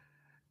 So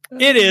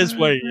it is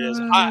what it is.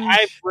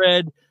 I've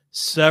read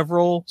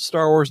several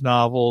Star Wars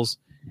novels.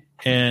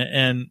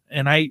 And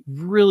I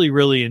really,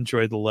 really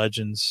enjoyed the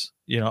Legends,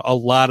 you know, a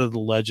lot of the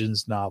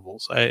Legends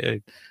novels.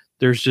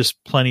 There's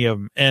just plenty of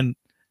them. And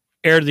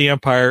Heir to the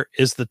Empire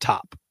is the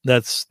top.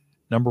 That's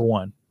number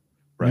one.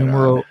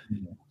 Right.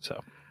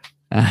 So.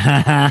 All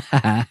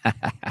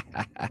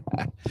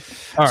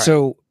right.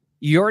 So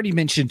you already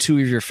mentioned two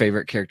of your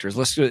favorite characters.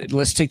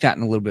 Let's take that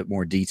in a little bit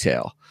more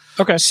detail.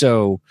 Okay.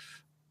 So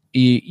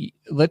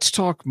let's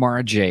talk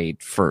Mara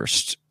Jade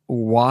first.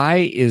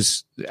 Why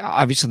is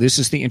obviously this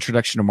is the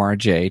introduction to Mara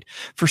Jade.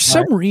 For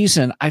some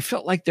reason, I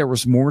felt like there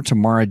was more to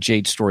Mara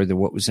Jade's story than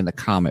what was in the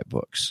comic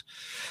books.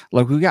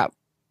 Like we got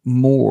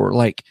more.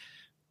 Like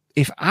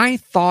if I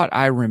thought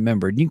I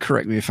remembered, you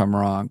correct me if I'm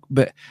wrong,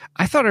 but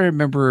I thought I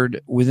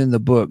remembered within the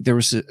book there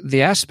was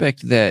the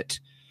aspect that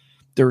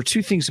there were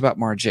two things about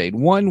Mara Jade.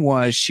 One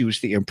was she was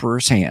the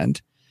Emperor's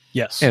hand,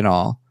 yes, and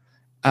all,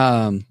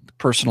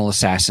 personal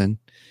assassin,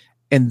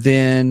 and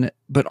then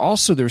but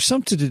also there's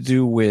something to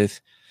do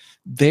with.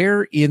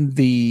 There in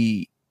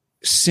the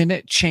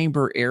Senate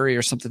chamber area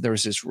or something, there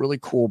was this really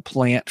cool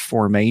plant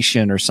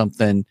formation or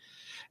something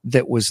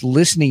that was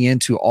listening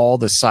into all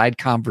the side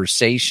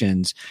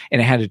conversations,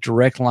 and it had a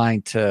direct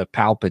line to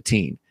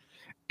Palpatine.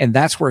 And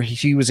that's where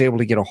he was able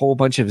to get a whole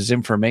bunch of his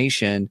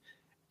information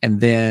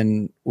and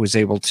then was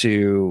able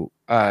to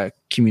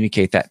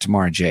communicate that to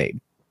Mara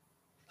Jade.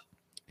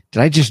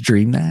 Did I just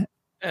dream that?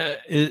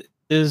 Is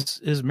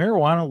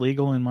marijuana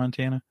legal in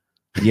Montana?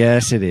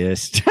 Yes, it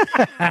is.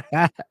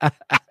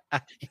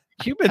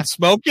 You've been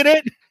smoking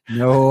it?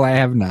 No, I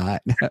have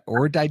not.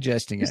 Or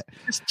digesting it.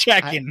 Just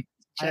checking.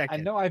 I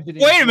know I've been.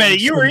 Wait a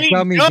minute, you were eating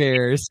gummy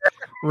bears,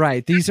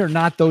 right? These are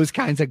not those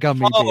kinds of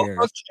gummy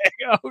bears.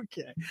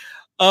 Okay.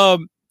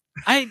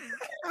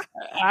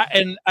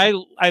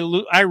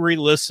 I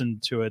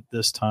re-listened to it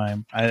this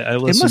time. I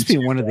listened. It must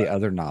be one of the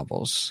other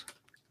novels.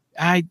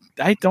 I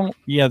don't.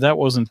 Yeah, that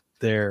wasn't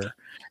there.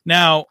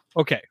 Now,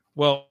 okay.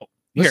 Well.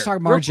 Let's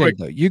talk Mara Jade,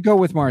 though. You go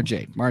with Mara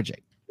Jade. Mara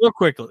Jade. Real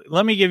quickly,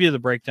 let me give you the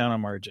breakdown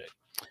on Mara Jade.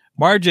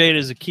 Mara Jade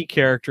is a key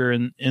character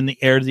in the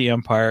Heir to the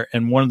Empire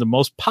and one of the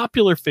most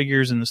popular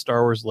figures in the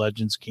Star Wars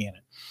Legends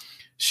canon.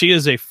 She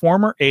is a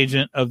former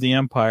agent of the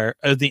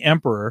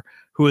Emperor,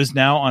 who is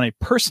now on a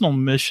personal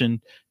mission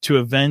to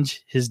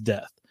avenge his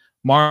death.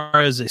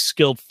 Mara is a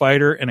skilled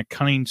fighter and a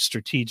cunning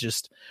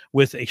strategist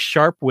with a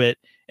sharp wit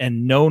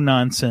and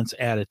no-nonsense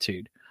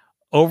attitude.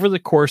 Over the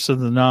course of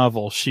the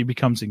novel, she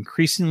becomes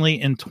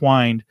increasingly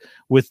entwined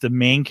with the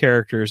main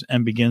characters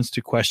and begins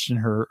to question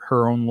her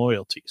own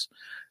loyalties.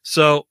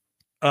 So,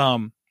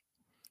 the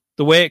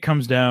way it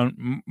comes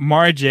down,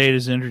 Mara Jade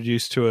is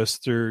introduced to us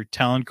through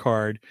Talon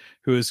Karrde,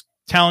 who is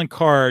Talon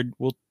Karrde.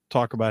 We'll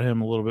talk about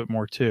him a little bit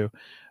more too.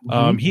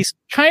 Mm-hmm. He's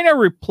kind of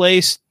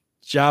replaced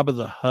Jabba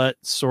the Hutt,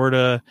 sort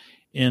of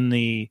in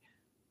the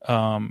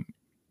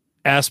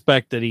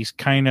aspect that he's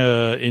kind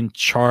of in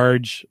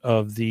charge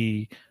of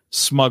the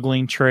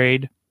smuggling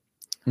trade.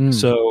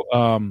 So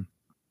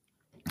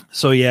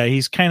yeah,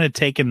 he's kind of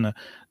taken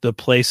the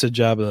place of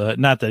Jabba the Hutt.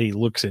 Not that he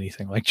looks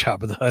anything like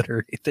Jabba the Hutt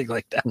or anything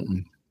like that.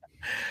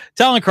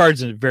 Talon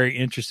Karrde's a very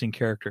interesting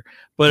character,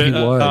 but he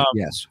was,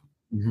 yes.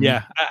 Mm-hmm.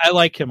 Yeah, I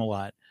like him a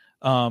lot.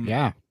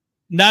 Yeah,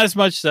 not as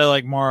much as I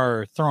like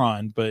Mara or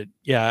Thrawn, but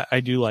yeah,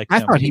 I do like him.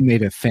 I thought he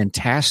made a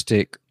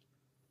fantastic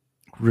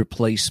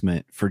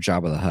replacement for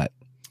Jabba the Hutt.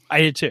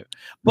 I did too,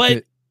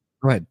 but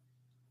go ahead.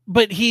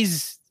 But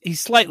he's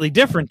slightly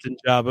different than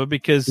Jabba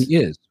because he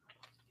is.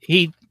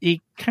 He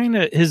kind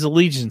of his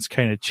allegiance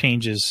kind of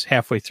changes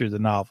halfway through the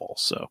novel.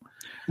 So,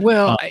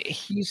 well,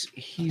 he's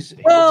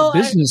a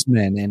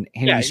businessman and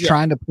he's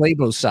trying to play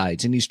both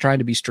sides and he's trying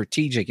to be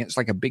strategic. And it's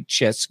like a big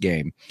chess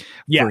game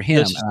for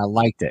him, and I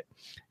liked it.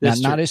 Now,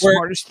 not as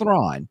smart as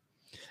Thrawn,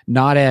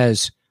 not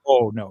as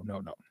no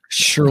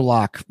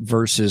Sherlock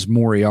versus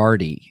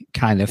Moriarty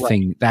kind of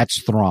thing.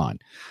 That's Thrawn,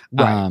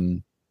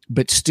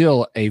 but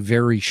still a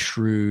very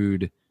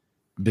shrewd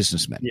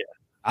businessman. Yeah.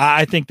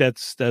 I think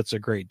that's a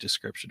great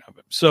description of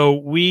him. So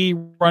we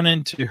run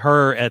into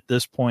her at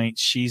this point.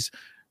 She's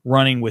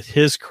running with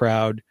his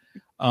crowd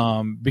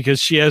because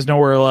she has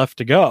nowhere left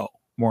to go,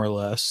 more or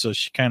less. So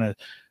she kind of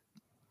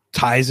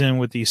ties in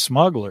with these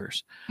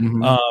smugglers.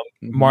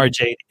 Mara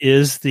Jade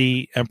is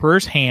the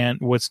Emperor's hand,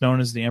 what's known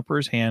as the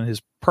Emperor's hand,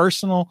 his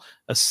personal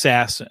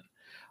assassin.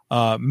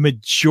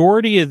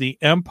 Majority of the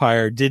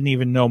Empire didn't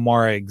even know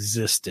Mara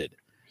existed.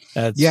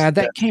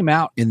 That came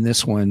out in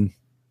this one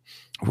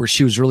where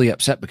she was really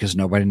upset because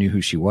nobody knew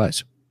who she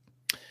was.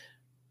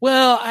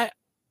 Well,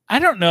 I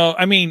don't know.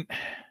 I mean,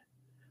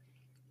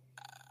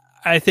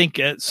 I think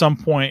at some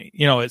point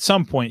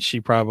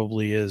she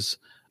probably is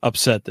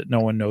upset that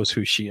no one knows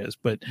who she is.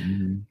 But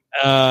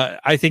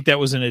I think that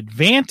was an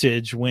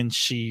advantage when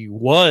she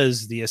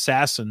was the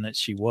assassin that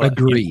she was.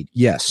 Agreed.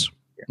 Yes.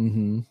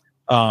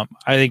 I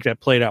think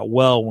that played out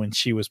well when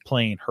she was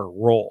playing her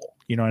role.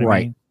 You know what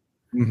I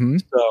mean?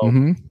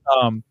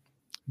 So,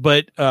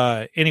 but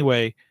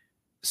anyway,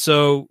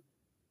 so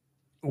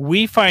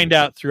we find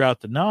out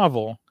throughout the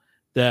novel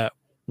that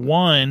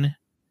one,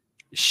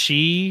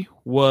 she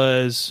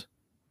was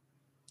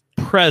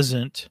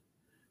present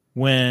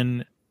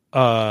when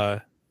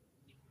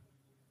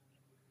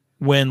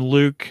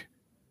Luke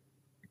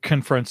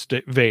confronts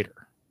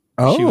Vader.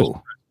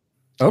 Oh,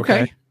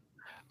 okay.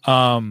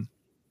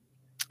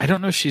 I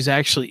don't know if she's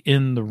actually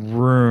in the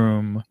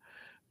room,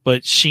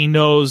 but she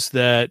knows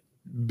that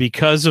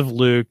because of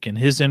Luke and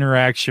his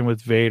interaction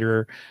with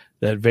Vader,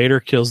 that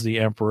Vader kills the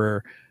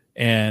Emperor,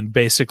 and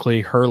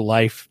basically her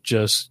life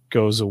just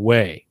goes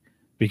away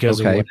because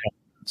of what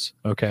happens.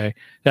 Okay.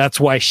 That's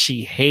why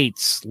she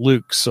hates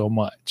Luke so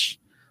much.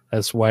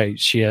 That's why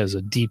she has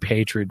a deep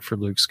hatred for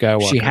Luke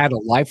Skywalker. She had a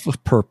life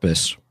with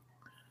purpose,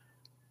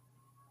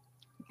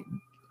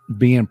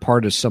 being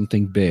part of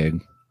something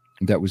big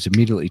that was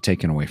immediately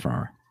taken away from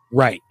her.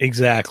 Right,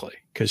 exactly.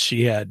 Because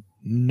she had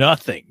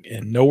nothing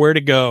and nowhere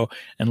to go.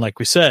 And like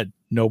we said,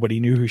 nobody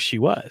knew who she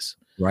was.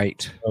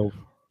 Right. So,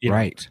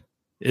 right.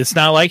 It's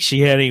not like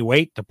she had any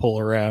weight to pull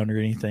around or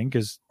anything.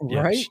 Because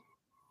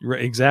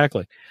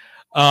exactly.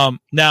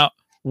 Now,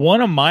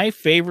 one of my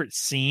favorite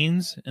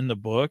scenes in the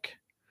book,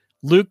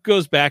 Luke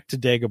goes back to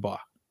Dagobah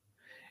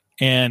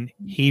and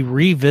he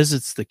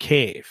revisits the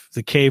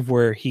cave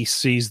where he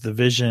sees the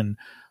vision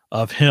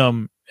of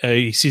him.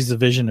 He sees the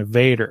vision of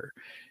Vader,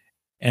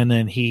 and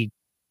then he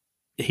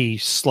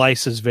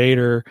slices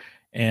Vader,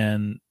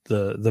 and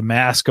the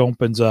mask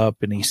opens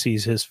up, and he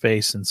sees his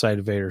face inside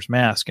of Vader's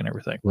mask and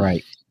everything.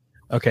 Right.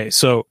 Okay,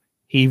 so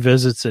he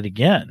visits it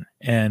again,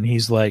 and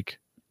he's like,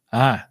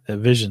 the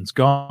vision's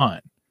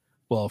gone.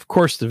 Well, of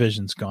course the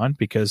vision's gone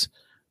because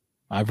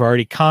I've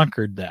already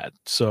conquered that.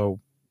 So,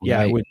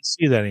 I wouldn't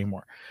see that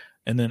anymore.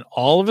 And then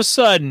all of a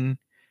sudden,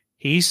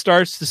 he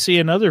starts to see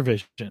another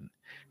vision.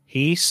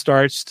 He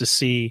starts to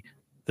see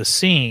the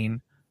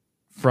scene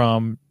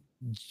from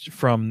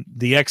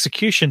the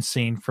execution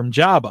scene from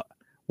Jabba,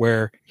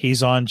 where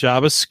he's on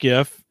Jabba's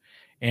skiff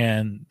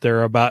and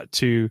they're about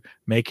to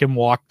make him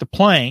walk the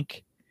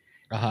plank.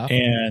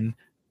 And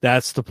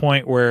that's the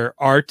point where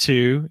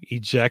R2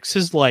 ejects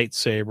his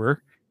lightsaber.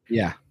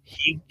 Yeah.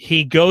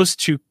 He goes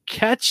to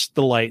catch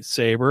the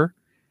lightsaber,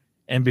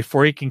 and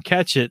before he can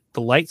catch it,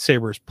 the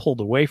lightsaber is pulled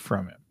away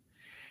from him,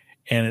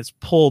 and it's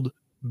pulled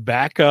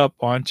back up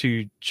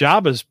onto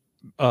Jabba's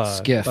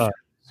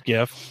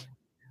skiff,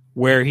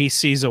 where he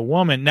sees a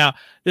woman. Now,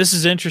 this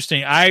is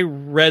interesting. I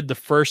read the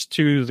first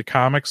two of the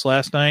comics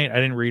last night. I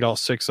didn't read all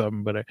 6 of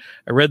them, but I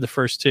read the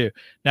first 2.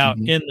 Now,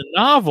 in the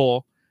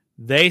novel,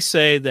 they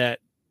say that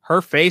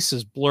her face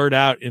is blurred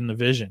out in the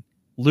vision.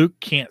 Luke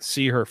can't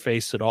see her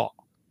face at all.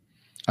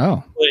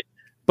 Oh.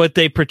 But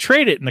they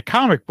portrayed it in the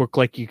comic book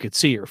like you could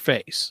see her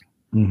face.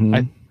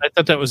 I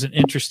thought that was an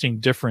interesting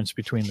difference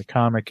between the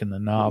comic and the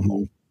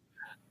novel.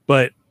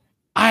 But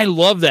I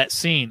love that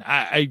scene.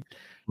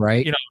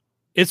 Right. You know,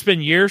 it's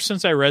been years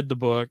since I read the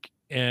book,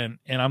 and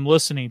I'm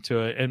listening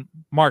to it, and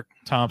Mark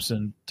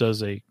Thompson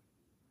does a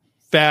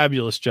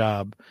fabulous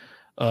job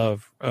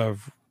of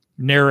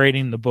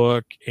narrating the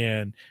book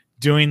and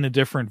doing the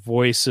different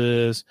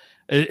voices.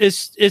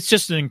 It's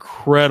just an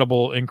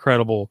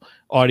incredible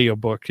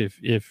audiobook.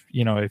 If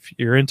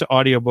you're into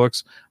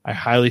audiobooks, I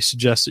highly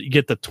suggest that you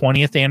get the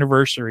 20th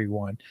anniversary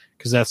one,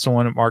 because that's the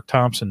one that Mark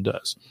Thompson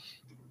does.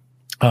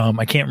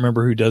 I can't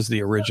remember who does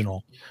the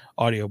original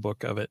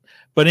audiobook of it,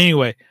 but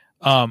anyway,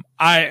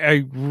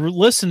 I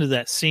listened to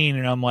that scene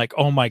and I'm like,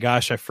 oh my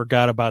gosh, I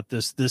forgot about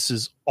this. This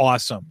is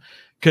awesome.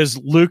 Because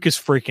Luke is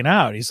freaking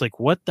out. He's like,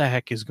 what the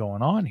heck is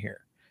going on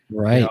here?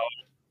 Right. You know?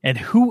 And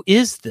who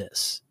is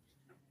this?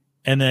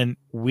 And then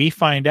we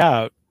find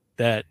out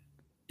that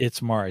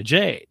it's Mara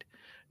Jade.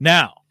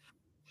 Now,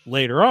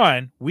 later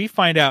on, we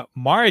find out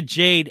Mara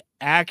Jade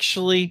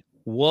actually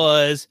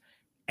was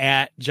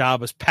at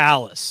Jabba's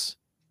palace.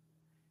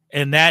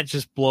 And that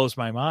just blows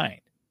my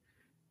mind.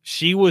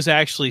 She was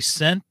actually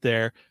sent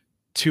there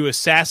to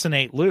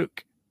assassinate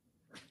Luke.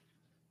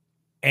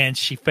 And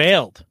she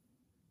failed.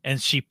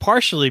 And she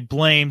partially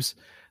blames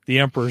the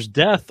Emperor's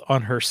death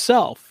on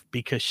herself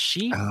because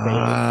she failed.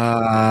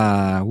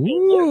 A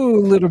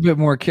little bit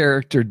more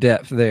character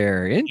depth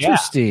there.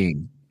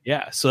 Interesting.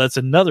 Yeah, so that's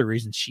another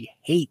reason she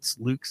hates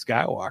Luke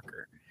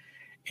Skywalker.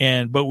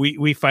 But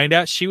we find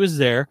out she was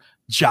there.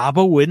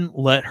 Jabba wouldn't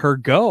let her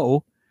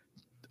go.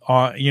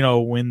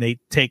 When they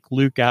take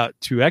Luke out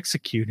to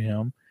execute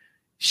him,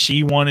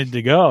 she wanted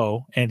to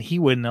go, and he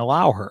wouldn't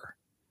allow her.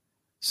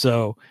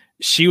 So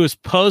she was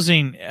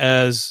posing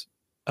as.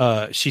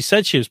 She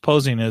said she was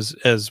posing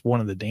as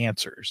one of the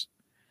dancers.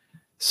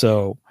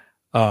 So,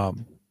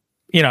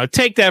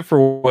 take that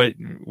for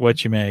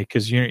what you may,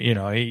 because you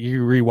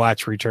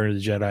rewatch Return of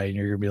the Jedi and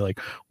you're gonna be like,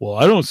 well,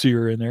 I don't see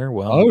her in there.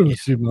 Well, I don't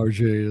see Mara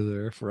Jade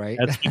there, right?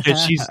 That's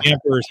because she's the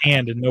Emperor's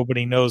hand and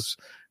nobody knows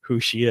who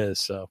she is.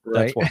 So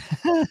that's why.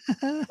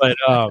 But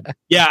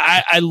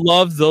I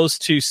love those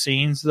two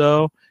scenes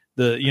though.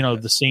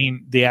 The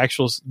scene, the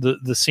actual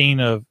the scene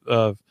of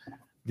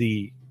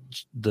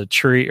the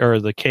tree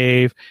or the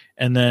cave,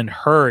 and then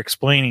her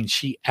explaining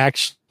she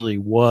actually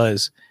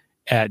was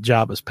at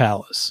Jabba's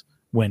palace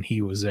when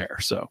he was there.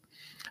 So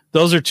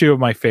those are two of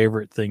my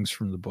favorite things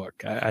from the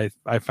book. I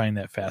find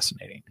that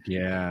fascinating.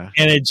 Yeah.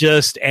 And it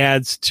just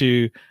adds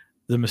to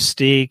the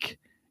mystique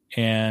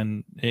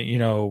and,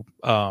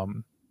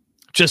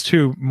 just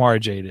who Mara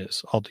Jade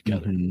is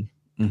altogether,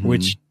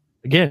 which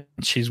again,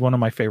 she's one of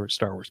my favorite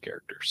Star Wars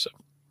characters. So.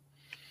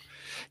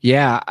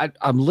 Yeah,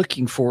 I'm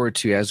looking forward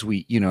to as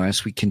we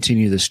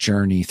continue this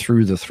journey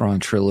through the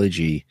Thrawn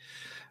trilogy.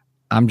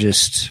 I'm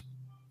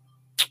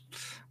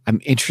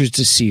interested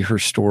to see her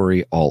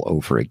story all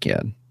over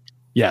again.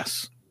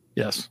 Yes.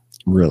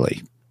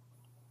 Really.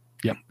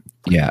 Yep.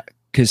 Yeah.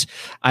 Because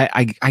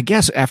I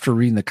guess after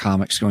reading the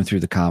comics, going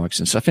through the comics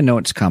and stuff, I know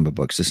it's comic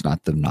books. It's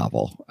not the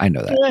novel. I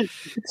know that. Yeah,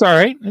 it's all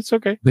right. It's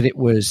okay. But it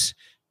was,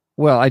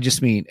 well, I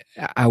just mean,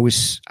 I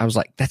was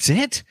like, that's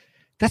it?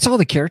 That's all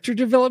the character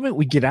development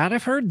we get out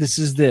of her? This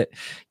is it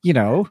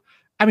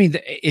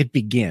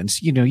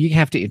begins, you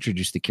have to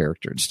introduce the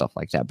character and stuff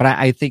like that. But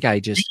I think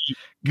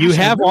you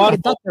have Audible. I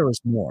thought there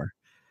was more.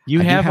 You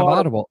have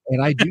Audible.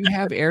 And I do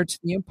have Heir to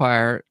the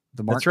Empire,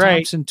 the Mark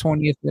Thompson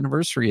 20th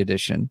anniversary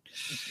edition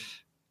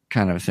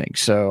kind of thing.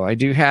 So I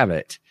do have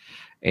it.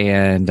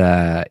 And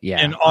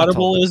and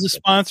Audible is a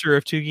sponsor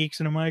of Two Geeks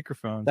and a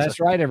Microphone.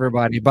 That's right,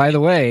 everybody. By the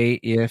way,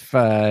 if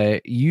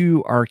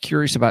you are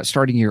curious about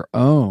starting your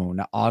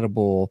own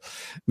Audible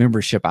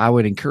membership, I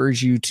would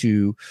encourage you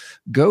to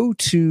go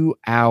to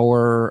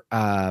this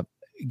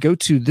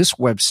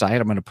website.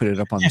 I'm going to put it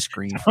up on the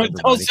screen.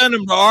 Don't send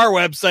them to our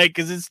website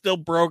because it's still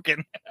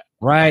broken.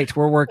 Right,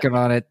 we're working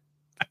on it.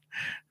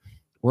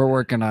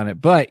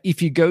 But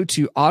if you go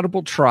to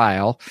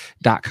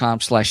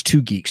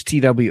audibletrial.com/2geeks,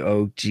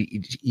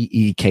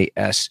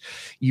 TWOGEEKS,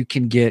 you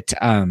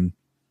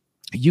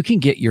can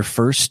get your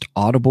first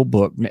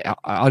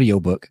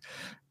audiobook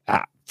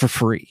for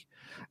free.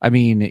 I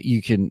mean,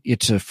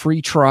 it's a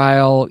free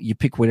trial. You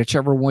pick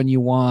whichever one you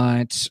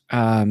want,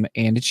 and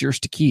it's yours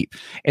to keep.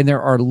 And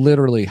there are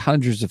literally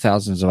hundreds of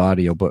thousands of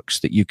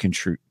audiobooks that you can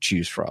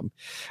choose from.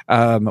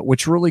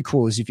 What's really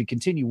cool is if you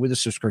continue with a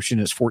subscription,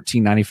 it's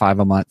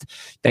 $14.95 a month.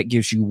 That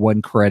gives you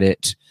 1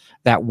 credit.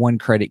 That 1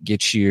 credit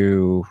gets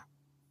you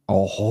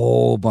a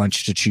whole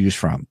bunch to choose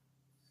from.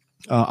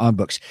 On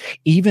books,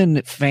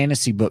 even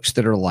fantasy books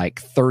that are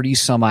like 30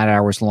 some odd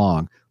hours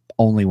long,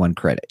 only 1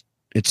 credit.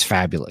 It's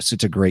fabulous.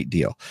 It's a great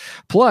deal.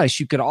 Plus,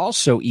 you could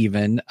also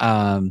even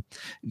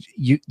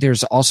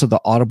there's also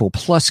the Audible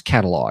Plus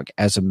catalog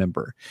as a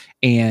member,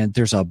 and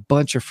there's a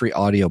bunch of free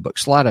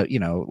audiobooks. A lot of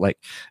like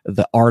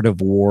The Art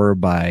of War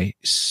by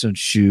Sun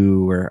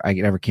Tzu, or I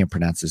never can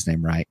pronounce his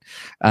name right.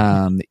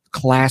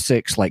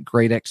 Classics like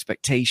Great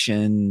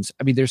Expectations.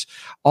 I mean, there's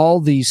all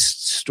these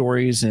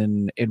stories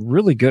and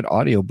really good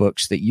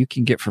audiobooks that you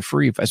can get for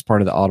free as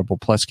part of the Audible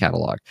Plus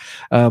catalog.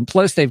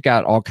 Plus, they've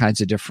got all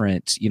kinds of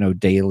different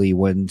daily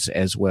ones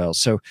as well.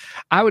 So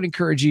I would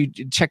encourage you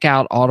to check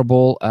out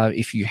Audible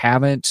if you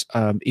haven't.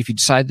 If you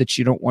decide that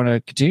you don't want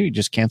to continue,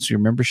 just cancel your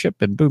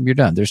membership and boom, you're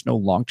done. There's no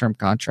long-term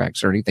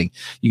contracts or anything.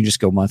 You can just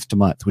go month to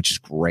month, which is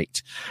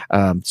great.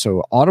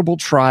 So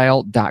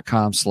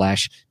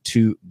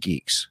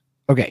audibletrial.com/2geeks.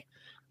 Okay,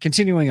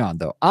 continuing on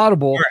though.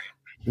 Audible, right.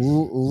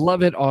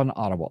 Love it on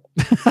Audible.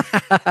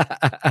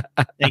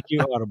 Thank you,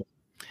 Audible.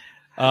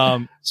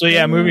 So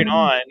yeah, moving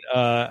on.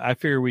 I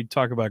figure we'd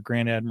talk about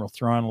Grand Admiral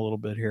Thrawn a little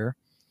bit here.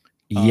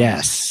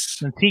 Yes,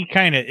 since he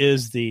kind of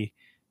is the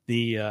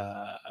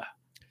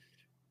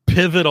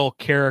pivotal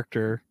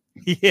character.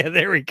 Yeah,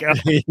 there we go.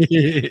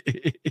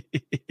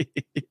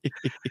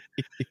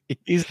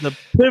 He's the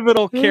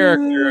pivotal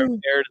character of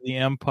Heir to the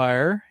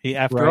Empire.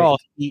 After all,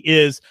 he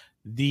is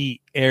the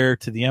heir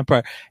to the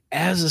Empire,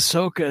 as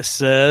Ahsoka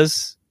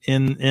says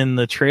in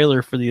the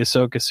trailer for the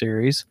Ahsoka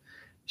series.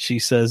 She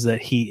says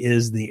that he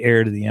is the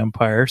heir to the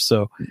Empire.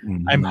 So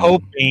I'm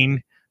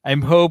hoping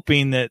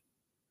that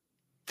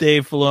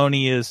Dave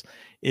Filoni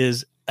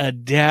is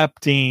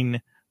adapting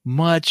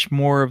much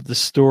more of the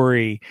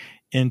story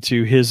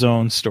into his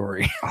own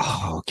story.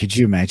 Oh, could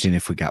you imagine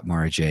if we got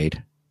Mara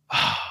Jade?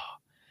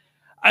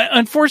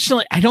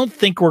 Unfortunately, I don't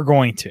think we're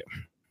going to.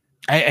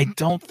 I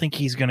don't think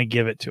he's going to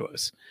give it to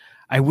us.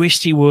 I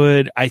wished he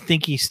would. I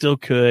think he still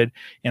could,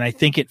 and I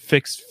think it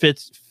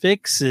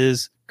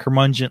fixes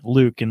curmudgeon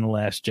Luke in The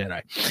Last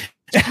Jedi.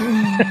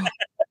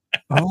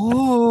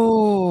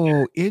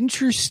 Oh,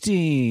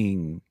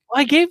 interesting.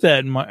 I gave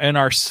that in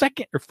our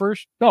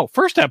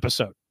first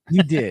episode.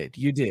 You did.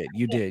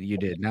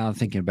 Now I'm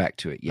thinking back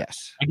to it.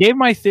 Yes, I gave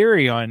my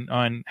theory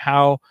on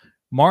how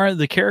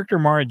the character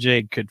Mara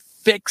Jade could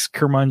fix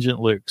curmudgeon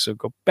Luke. So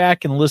go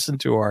back and listen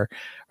to our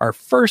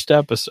first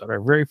episode,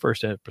 our very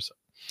first episode.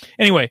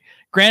 Anyway,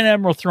 Grand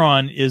Admiral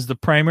Thrawn is the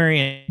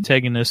primary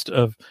antagonist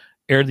of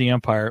Heir to the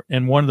Empire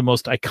and one of the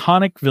most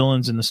iconic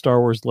villains in the Star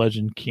Wars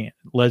Legends canon.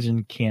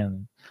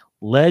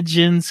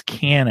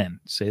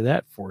 Say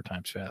that 4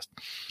 times fast.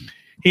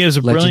 He is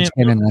a brilliant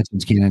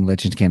Legends canon.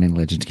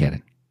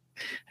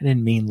 I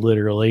didn't mean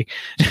literally.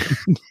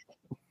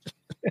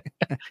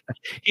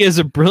 He is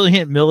a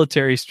brilliant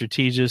military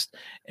strategist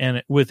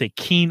and with a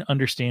keen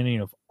understanding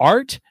of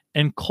art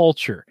and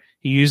culture.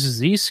 He uses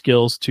these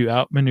skills to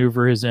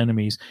outmaneuver his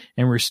enemies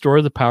and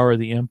restore the power of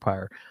the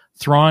Empire.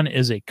 Thrawn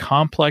is a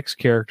complex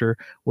character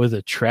with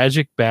a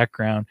tragic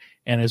background,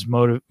 and his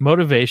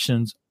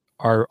motivations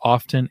are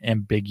often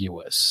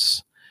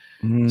ambiguous.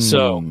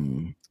 So,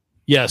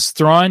 yes,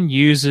 Thrawn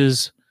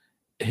uses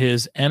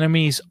his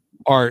enemy's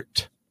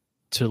art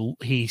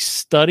he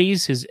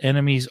studies his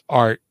enemy's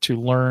art to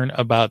learn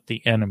about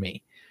the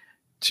enemy,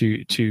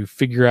 to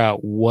figure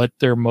out what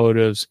their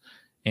motives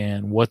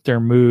and what their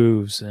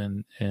moves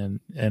and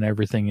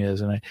everything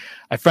is. And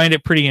I find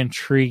it pretty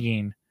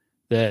intriguing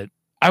that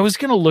I was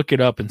going to look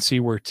it up and see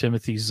where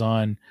Timothy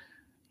Zahn,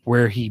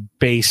 where he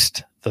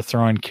based the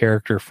Thrawn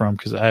character from,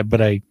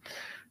 but I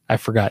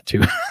forgot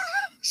to.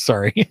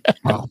 Sorry.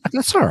 Oh,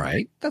 that's all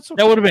right. That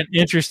would have been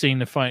interesting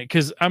to find,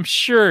 because I'm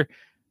sure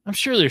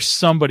there's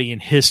somebody in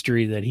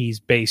history that he's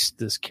based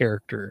this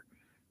character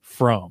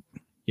from,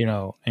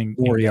 and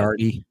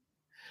Moriarty.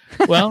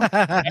 Well,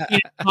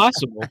 it's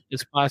possible.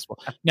 It's possible.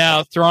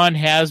 Now, Thrawn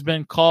has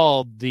been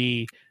called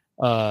the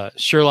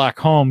Sherlock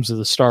Holmes of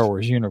the Star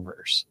Wars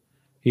universe.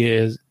 He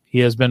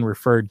has been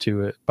referred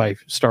to it by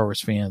Star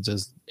Wars fans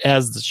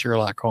as the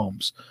Sherlock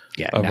Holmes.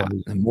 Yeah,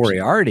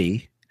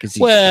 Moriarty.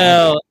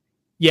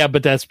 Yeah,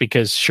 but that's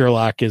because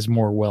Sherlock is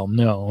more well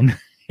known.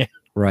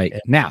 Right.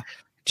 Now,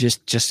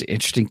 just an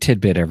interesting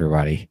tidbit,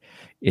 everybody.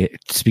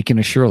 Speaking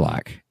of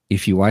Sherlock,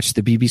 if you watch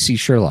the BBC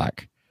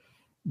Sherlock,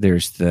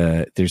 there's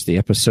the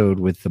episode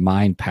with the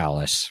Mind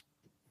Palace,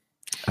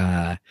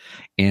 and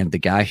the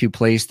guy who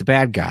plays the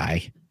bad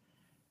guy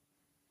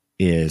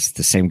is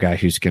the same guy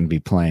who's going to be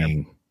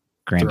playing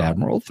Grand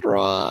Admiral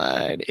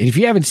Thrawn. And if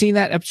you haven't seen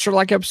that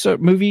Sherlock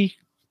movie,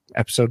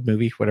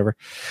 whatever,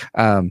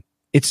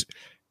 it's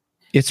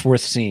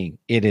worth seeing.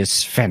 It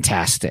is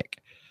fantastic.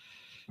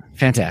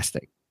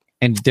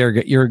 And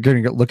you're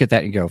going to look at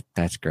that and go,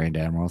 that's Grand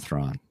Admiral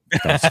Thrawn.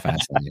 That's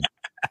fascinating.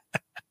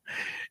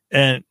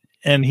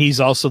 And he's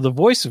also the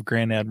voice of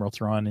Grand Admiral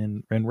Thrawn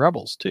in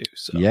Rebels too.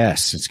 So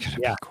yes, it's going to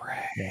be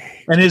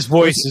great. And his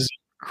voice is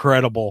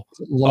incredible.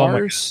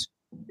 Lars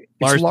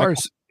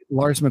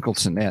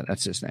Mikkelsen. Yeah,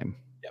 that's his name.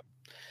 Yep.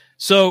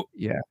 So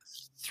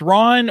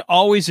Thrawn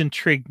always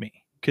intrigued me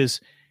because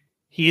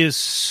he is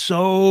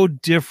so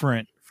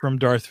different from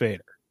Darth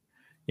Vader.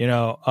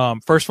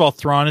 First of all,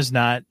 Thrawn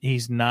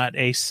he's not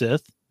a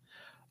Sith.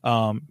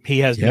 He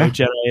has no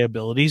Jedi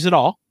abilities at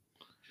all.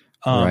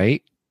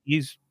 Right.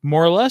 He's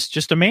more or less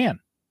just a man,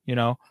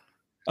 a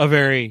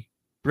very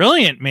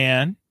brilliant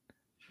man,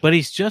 but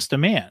he's just a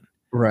man.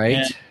 Right.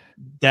 And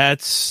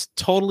that's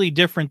totally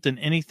different than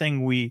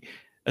anything we,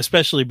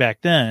 especially back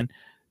then,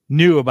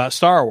 knew about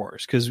Star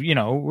Wars. Cause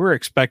we're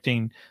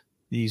expecting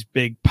these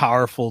big,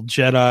 powerful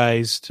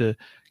Jedis to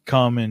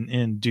come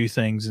and do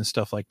things and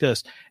stuff like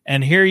this.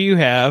 And here you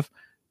have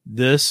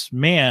this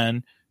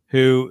man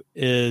who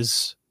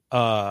is,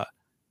 for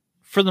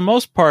the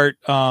most part,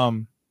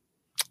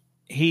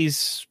 he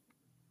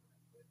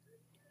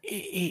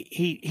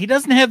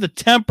doesn't have the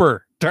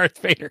temper Darth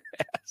Vader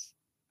has.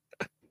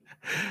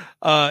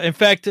 In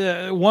fact,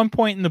 one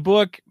point in the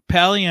book,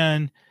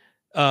 Palion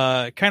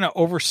kind of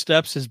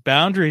oversteps his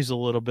boundaries a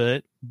little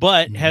bit,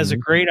 but has a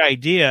great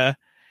idea.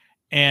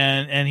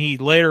 And he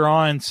later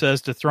on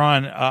says to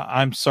Thrawn,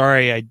 I'm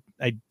sorry,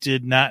 I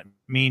did not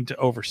mean to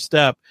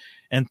overstep.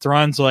 And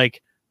Thrawn's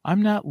like,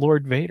 I'm not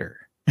Lord Vader.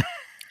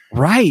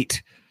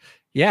 Right.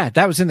 Yeah,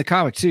 that was in the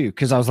comic too,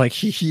 because I was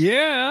like,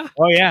 yeah.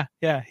 Oh, yeah.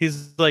 Yeah.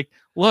 He's like,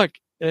 look,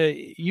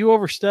 you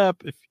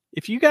overstep.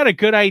 If you got a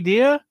good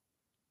idea,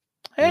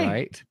 hey,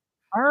 right.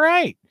 All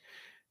right.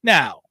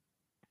 Now,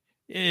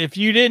 if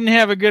you didn't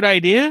have a good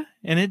idea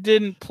and it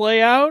didn't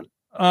play out,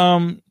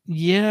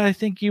 I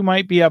think you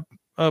might be up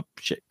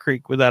shit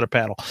creek without a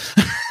paddle.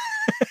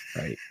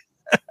 Right.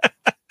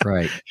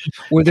 Right.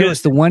 Well, there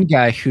was the one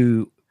guy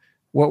who,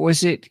 what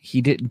was it?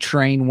 He didn't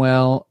train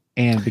well.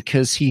 And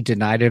because he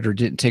denied it or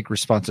didn't take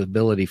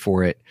responsibility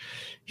for it,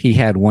 he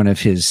had one of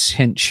his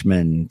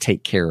henchmen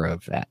take care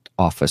of that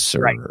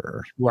officer.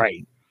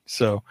 Right.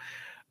 So,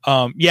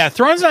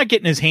 Thrawn's not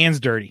getting his hands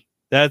dirty.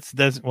 That's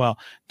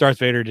Darth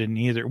Vader didn't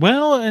either.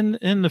 Well,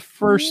 in the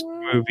first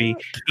movie.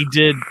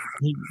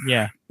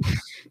 Yeah.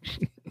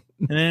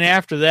 And then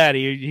after that,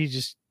 he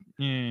just.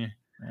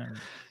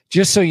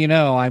 Just so you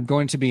know, I'm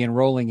going to be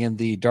enrolling in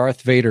the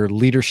Darth Vader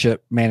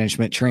Leadership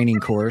Management Training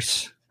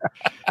course.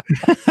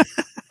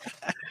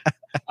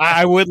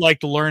 I would like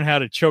to learn how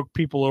to choke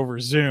people over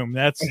Zoom.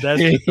 That's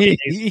the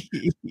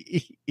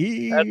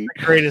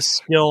greatest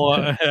skill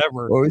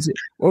ever. What was it?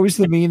 What was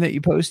the meme that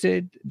you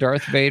posted?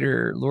 Darth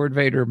Vader, Lord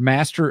Vader,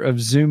 master of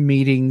Zoom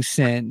meetings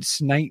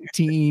since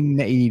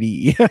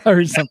 1980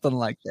 or something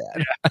like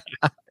that.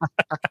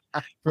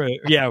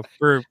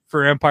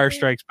 For Empire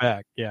Strikes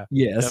Back. Yeah.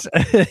 Yes.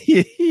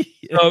 Yep.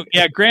 So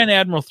yeah, Grand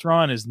Admiral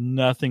Thrawn is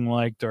nothing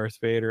like Darth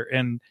Vader,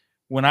 and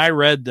when I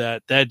read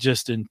that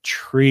just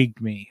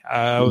intrigued me.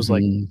 I was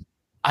like,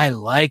 I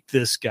like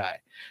this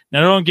guy.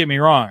 Now, don't get me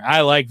wrong. I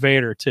like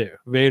Vader too.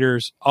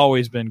 Vader's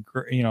always been,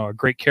 a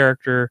great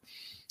character,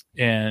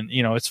 and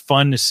it's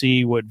fun to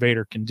see what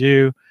Vader can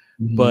do.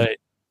 But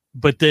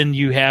then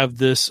you have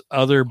this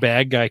other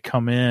bad guy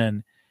come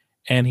in,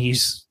 and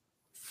he's,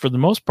 for the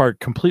most part,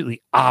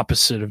 completely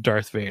opposite of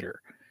Darth Vader.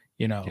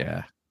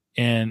 Yeah.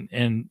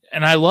 And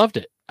I loved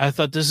it. I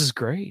thought, this is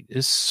great.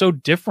 It's so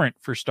different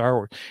for Star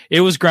Wars.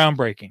 It was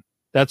groundbreaking.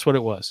 That's what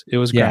it was. It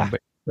was groundbreaking.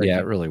 Yeah,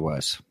 it really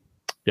was.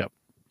 Yep.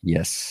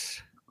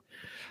 Yes.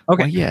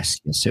 Okay. Well, yes,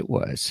 it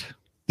was.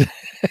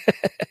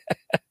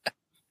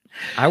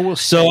 I will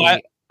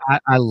say,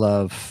 I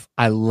love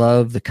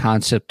the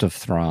concept of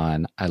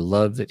Thrawn. I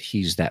love that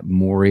he's that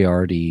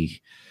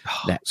Moriarty.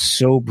 That's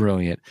so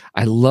brilliant.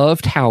 I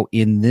loved how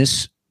in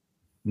this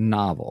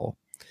novel,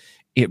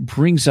 it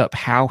brings up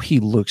how he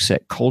looks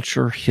at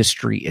culture,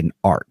 history, and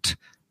art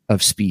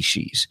of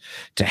species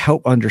to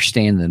help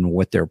understand them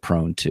what they're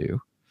prone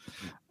to.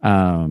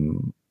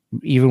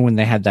 Even when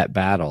they had that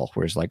battle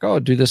where it's like, oh,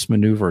 do this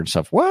maneuver and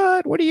stuff.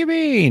 What do you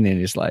mean?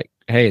 And it's like,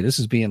 hey, this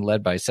is being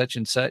led by such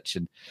and such.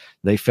 And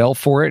they fell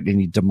for it, and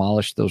he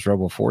demolished those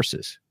rebel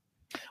forces.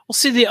 Well,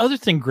 see, the other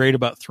thing great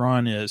about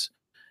Thrawn is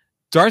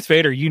Darth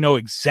Vader,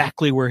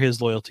 exactly where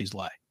his loyalties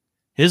lie.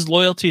 His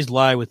loyalties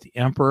lie with the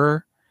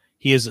Emperor.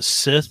 He is a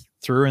Sith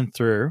through and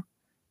through.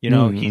 He's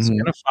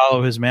going to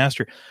follow his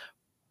master.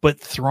 But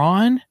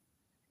Thrawn,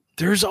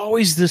 there's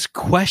always this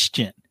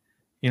question,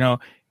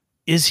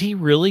 is he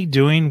really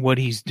doing what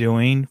he's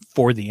doing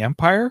for the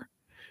Empire,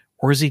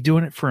 or is he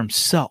doing it for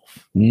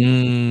himself?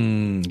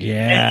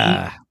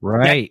 Yeah,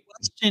 right. That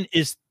question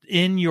is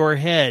in your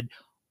head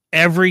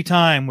every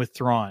time with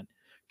Thrawn,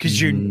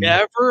 because you're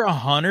never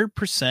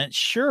 100%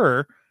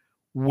 sure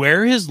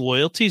where his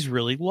loyalties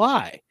really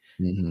lie.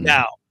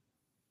 Now,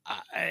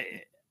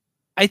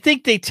 I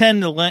think they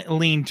tend to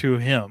lean to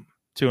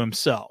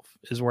himself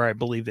is where I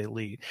believe they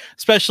lead,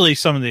 especially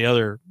some of the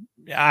other.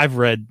 I've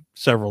read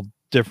several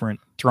different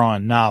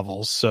Thrawn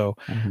novels, so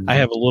I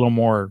have a little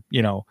more,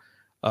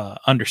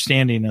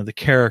 understanding of the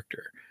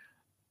character.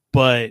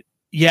 But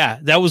yeah,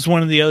 that was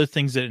one of the other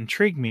things that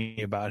intrigued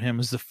me about him,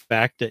 is the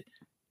fact that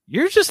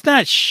you're just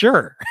not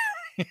sure.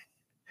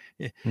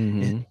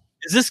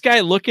 Is this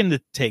guy looking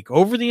to take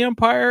over the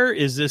Empire?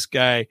 Is this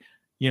guy,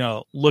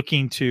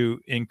 looking to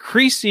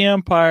increase the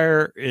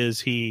Empire? Does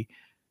he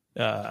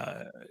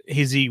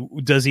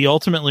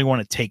ultimately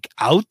want to take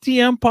out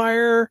the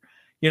Empire?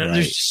 Right.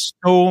 There's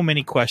so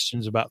many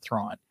questions about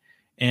Thrawn,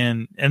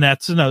 and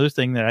that's another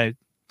thing that I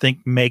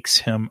think makes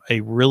him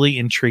a really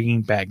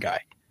intriguing bad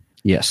guy.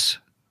 Yes.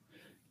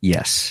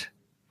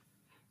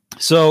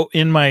 So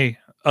in my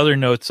other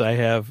notes, I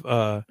have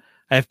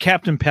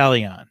Captain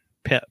Pelion.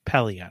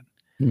 Pelion.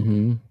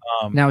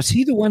 Now, is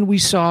he the one we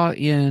saw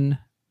in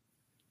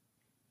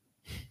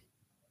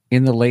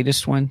the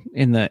latest one,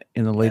 in the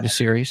latest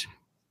series?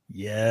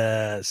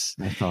 Yes.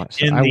 I thought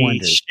so. In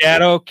the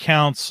Shadow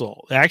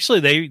Council. Actually,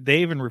 they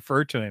even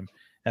refer to him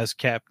as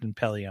Captain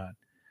Pelion.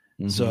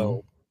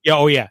 So,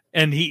 yeah.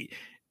 And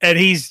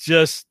he's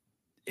just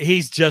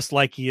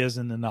like he is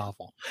in the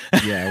novel.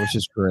 Yeah, which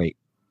is great.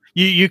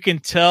 You can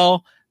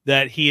tell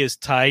that he is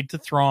tied to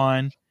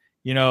Thrawn,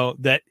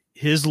 that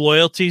his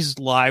loyalties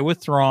lie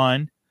with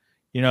Thrawn.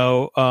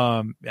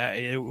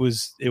 It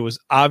was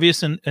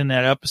obvious in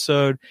that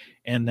episode,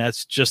 and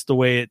that's just the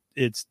way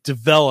it's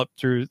developed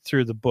through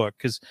the book.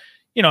 Because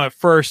at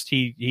first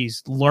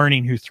he's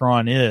learning who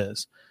Thrawn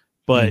is,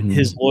 but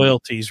his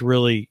loyalties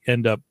really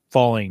end up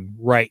falling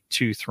right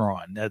to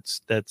Thrawn.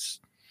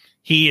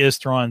 He is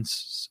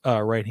Thrawn's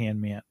right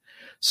hand man.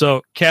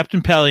 So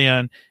Captain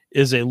Pelion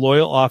is a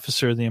loyal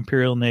officer of the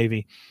Imperial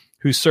Navy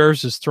who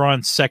serves as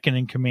Thrawn's second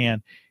in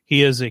command.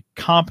 He is a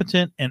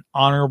competent and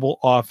honorable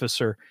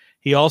officer.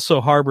 He also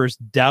harbors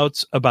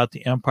doubts about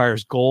the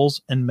Empire's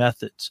goals and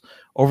methods.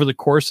 Over the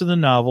course of the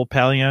novel,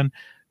 Pelion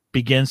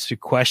begins to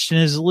question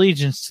his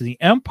allegiance to the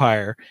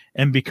Empire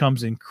and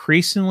becomes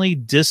increasingly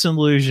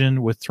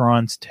disillusioned with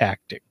Thrawn's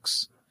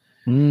tactics.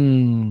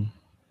 Now,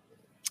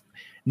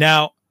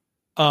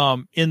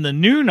 in the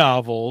new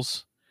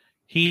novels,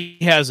 he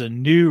has a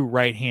new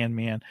right-hand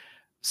man.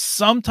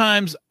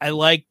 Sometimes I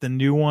like the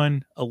new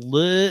one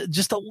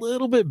just a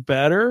little bit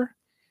better.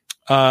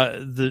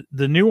 The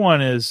new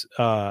one is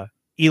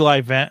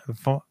Eli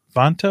Vanto.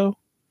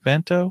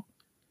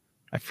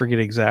 I forget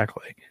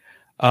exactly.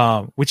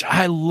 Which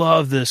I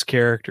love this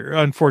character.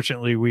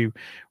 Unfortunately,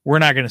 we're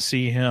not going to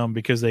see him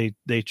because they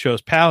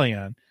chose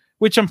Palion,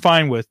 which I'm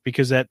fine with,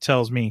 because that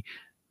tells me,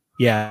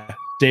 yeah,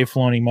 Dave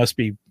Filoni must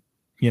be,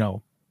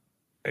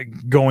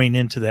 going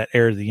into that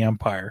Heir of the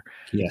Empire.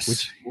 Yes.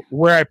 Which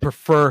where I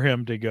prefer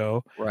him to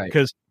go. Right.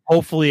 Because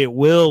hopefully it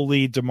will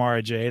lead to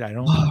Mara Jade. I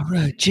don't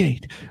Mara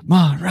Jade.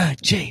 Mara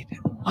Jade.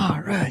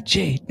 Mara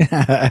Jade.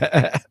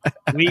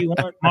 we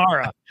want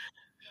Mara.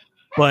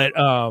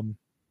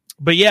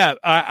 But yeah,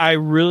 I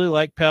really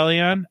like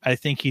Palion. I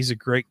think he's a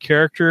great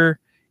character,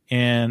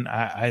 and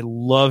I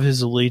love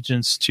his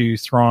allegiance to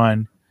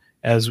Thrawn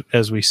as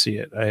we see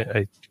it.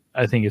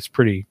 I think it's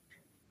pretty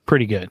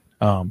good.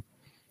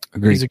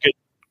 He's a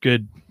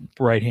good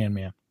right hand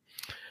man.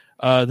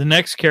 The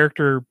next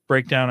character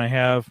breakdown I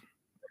have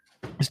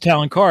is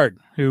Talon Card,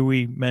 who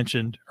we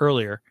mentioned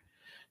earlier.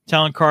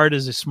 Talon Card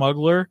is a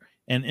smuggler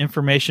and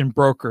information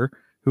broker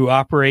who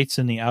operates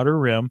in the Outer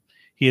Rim.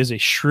 He is a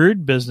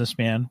shrewd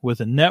businessman with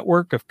a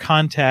network of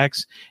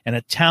contacts and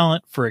a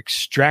talent for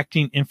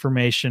extracting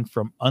information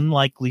from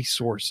unlikely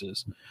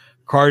sources.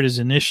 Card is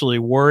initially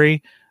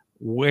wary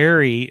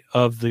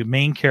of the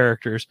main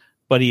characters,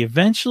 but he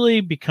eventually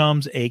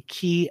becomes a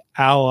key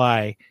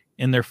ally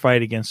in their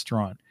fight against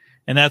Thrawn.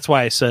 And that's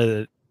why I said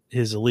that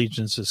his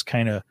allegiance is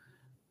kind of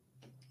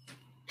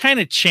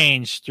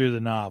changed through the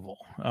novel.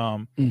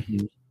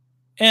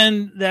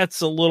 And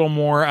that's a little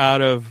more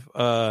out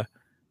of,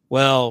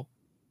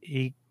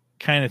 he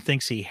kind of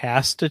thinks he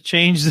has to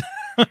change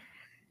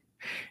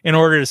in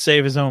order to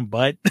save his own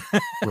butt.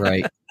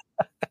 Right.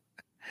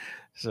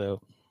 So,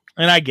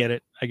 and I get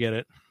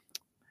it.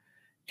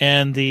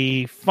 And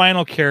the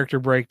final character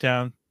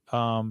breakdown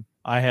I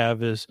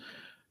have is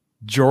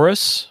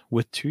Joruus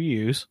with 2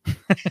 U's.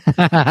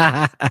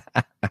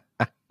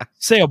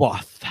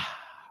 Saoboth.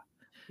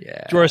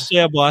 Yeah. Joruus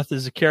Saoboth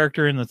is a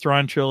character in the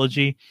Thrawn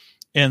trilogy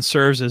and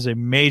serves as a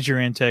major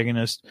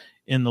antagonist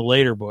in the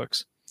later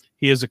books.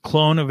 He is a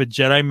clone of a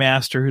Jedi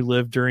Master who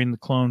lived during the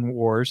Clone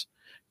Wars,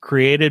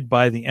 created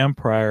by the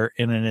Empire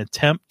in an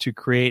attempt to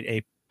create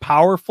a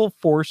powerful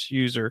Force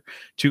user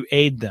to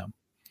aid them.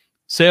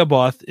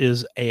 Saoboth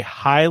is a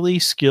highly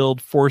skilled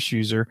Force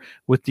user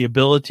with the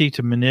ability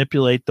to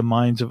manipulate the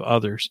minds of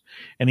others,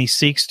 and he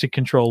seeks to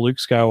control Luke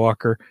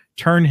Skywalker,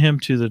 turn him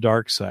to the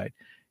dark side.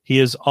 He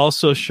is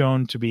also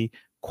shown to be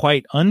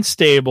quite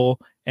unstable,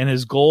 and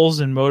his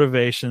goals and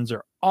motivations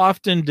are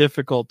often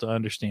difficult to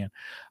understand.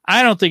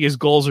 I don't think his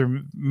goals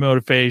or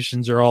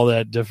motivations are all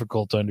that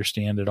difficult to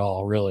understand at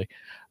all, really.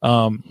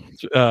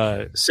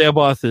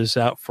 Saoboth is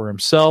out for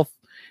himself,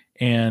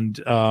 and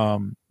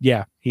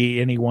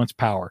he wants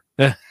power.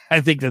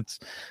 I think it's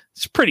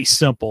pretty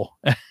simple,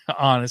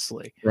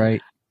 honestly.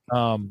 Right.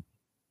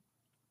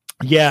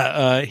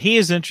 He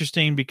is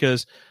interesting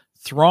because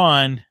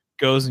Thrawn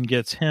goes and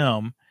gets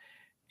him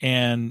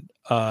and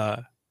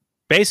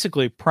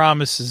basically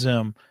promises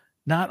him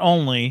not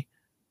only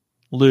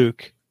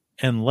Luke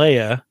and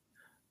Leia,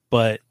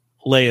 but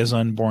Leia's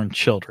unborn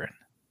children.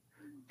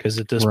 Because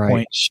at this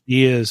point,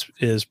 she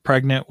is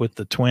pregnant with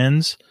the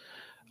twins,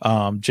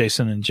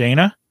 Jason and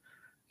Jaina.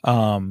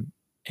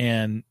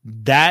 And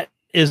that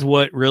is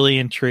what really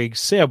intrigues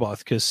Saoboth,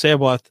 because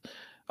Saoboth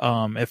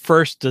at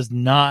first does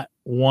not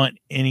want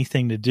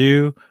anything to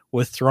do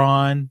with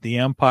Thrawn, the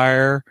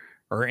Empire,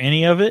 or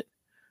any of it.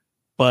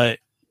 But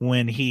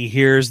when he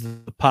hears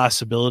the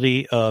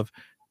possibility of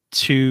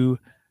 2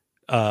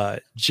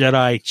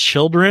 Jedi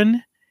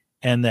children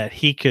and that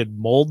he could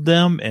mold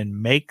them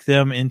and make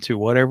them into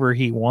whatever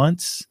he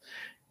wants,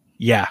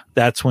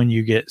 that's when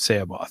you get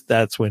Saoboth.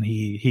 That's when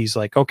he's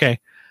like, okay,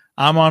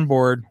 I'm on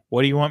board.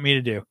 What do you want me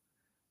to do?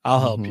 I'll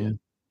help you.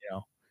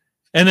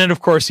 And then, of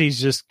course, he's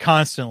just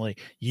constantly,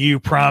 you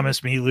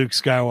promised me, Luke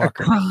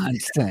Skywalker.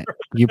 Constant.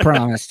 You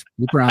promised.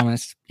 You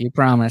promised. You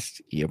promised.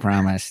 You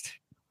promised.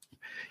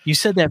 You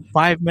said that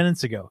 5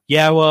 minutes ago.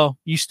 Yeah, well,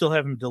 you still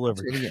haven't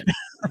delivered.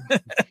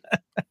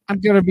 I'm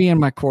going to be in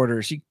my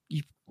quarters.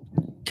 You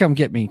come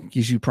get me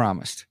because you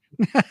promised.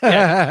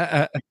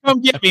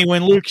 Come get me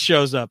when Luke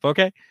shows up,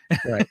 okay?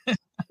 Right.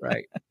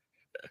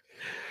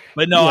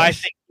 But no, yes. I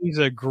think he's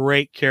a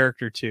great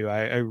character, too.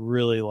 I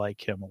really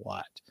like him a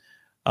lot.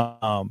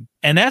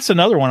 And that's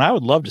another one I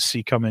would love to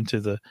see come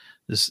into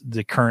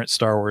the current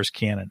Star Wars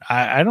canon.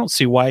 I don't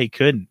see why he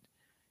couldn't.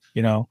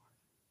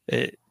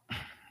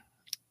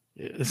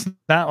 It's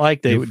not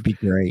like it would be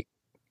great.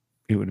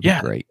 It would be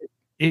great.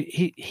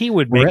 He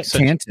would make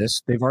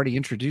Tantus. They've already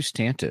introduced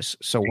Tantus,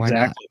 so why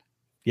not?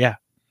 Yeah,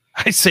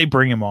 I say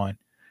bring him on.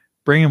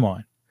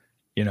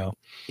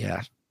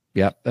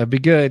 Yeah, that'd be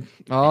good.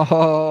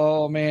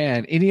 Oh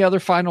man, any other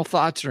final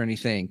thoughts or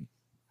anything?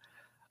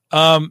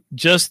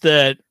 Just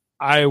that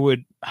I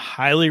would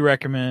highly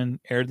recommend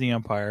Heir to the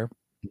Empire.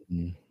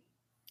 Mm-hmm.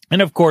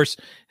 And of course,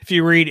 if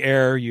you read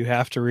Heir, you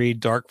have to read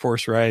Dark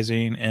Force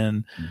Rising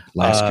and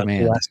Last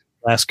Command.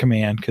 Last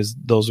Command, because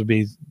those would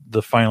be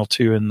the final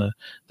 2 in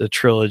the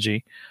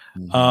trilogy.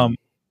 Mm-hmm.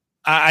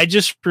 I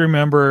just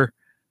remember,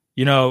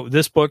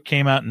 this book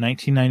came out in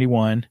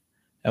 1991.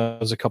 That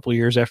was a couple of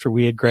years after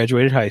we had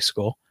graduated high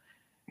school.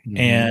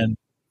 Mhm.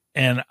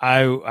 And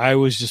I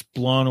was just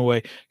blown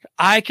away.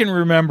 I can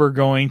remember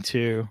going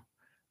to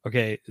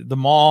the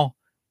mall,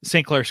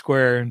 St. Clair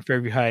Square in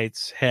Fairview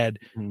Heights had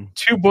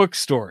two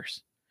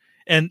bookstores,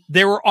 and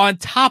they were on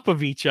top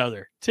of each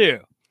other too.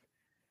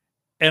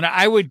 And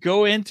I would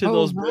go into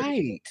those.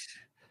 Right.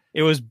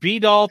 It was B.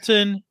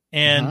 Dalton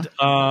and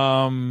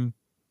oh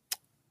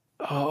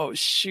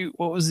shoot,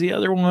 what was the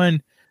other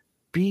one?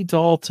 B.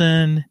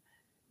 Dalton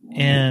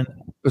and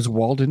It was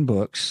Walden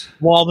Books.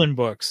 Walden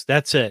Books.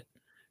 That's it.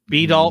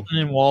 B. Dalton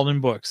and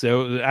Walden Books.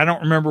 I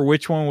don't remember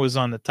which one was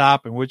on the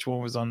top and which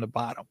one was on the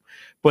bottom,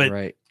 but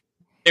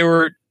they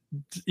were,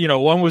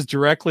 one was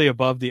directly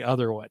above the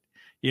other one.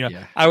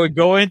 I would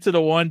go into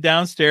the one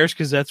downstairs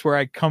because that's where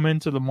I'd come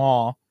into the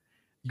mall,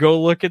 go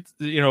look at,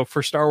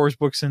 for Star Wars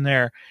books in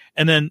there.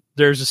 And then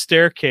there's a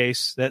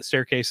staircase. That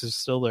staircase is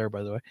still there,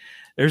 by the way.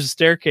 There's a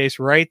staircase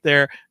right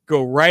there.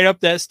 Go right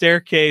up that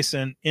staircase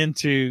and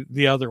into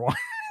the other one.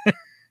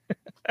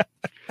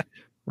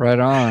 Right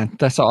on.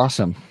 That's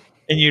awesome.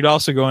 And you'd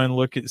also go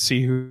and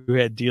see who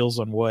had deals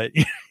on what.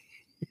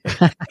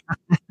 I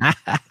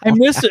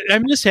miss it. I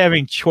miss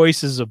having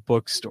choices of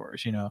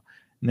bookstores.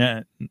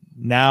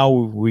 Now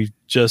we've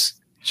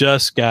just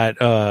got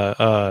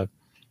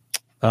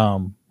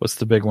what's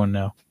the big one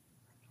now?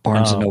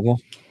 Barnes and Noble.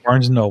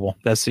 Barnes and Noble.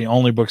 That's the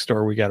only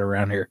bookstore we got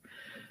around here.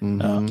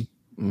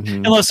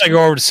 Unless I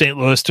go over to St.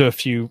 Louis to a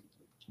few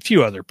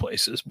other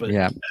places, but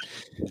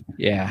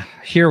yeah.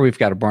 Here we've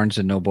got a Barnes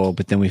and Noble,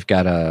 but then we've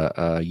got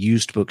a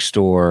used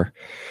bookstore.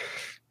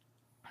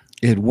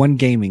 It had one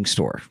gaming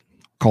store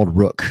called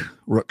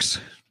Rook's.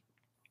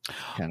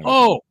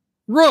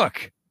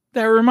 Rook.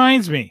 That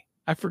reminds me.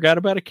 I forgot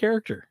about a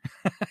character.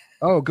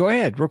 Oh, go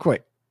ahead, real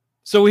quick.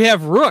 So we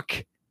have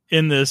Rook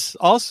in this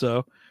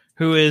also,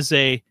 who is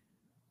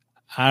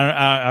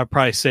I'll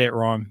probably say it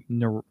wrong.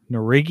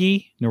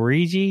 Narigi,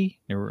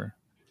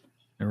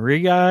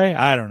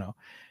 I don't know.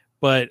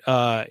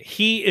 But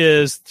he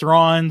is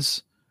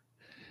Thrawn's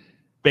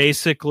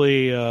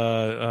basically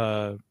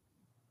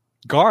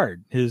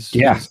guard. He's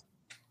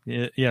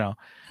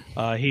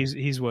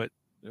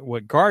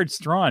what guards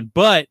Thrawn.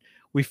 But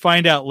we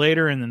find out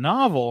later in the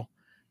novel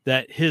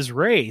that his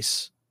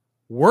race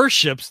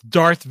worships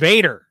Darth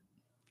Vader.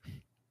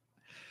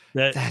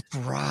 That's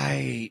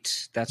right.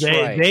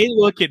 They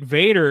look at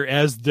Vader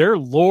as their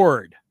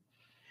lord.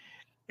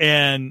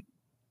 And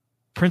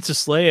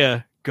Princess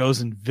Leia goes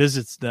and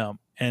visits them,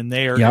 and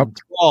they are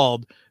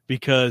enthralled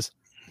because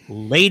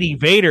Lady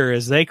Vader,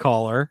 as they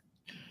call her,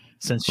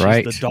 since she's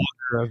the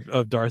daughter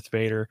of Darth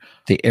Vader,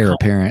 the heir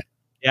apparent.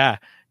 Yeah,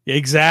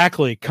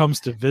 exactly.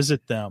 Comes to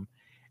visit them,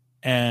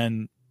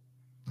 and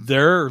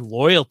their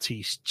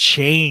loyalties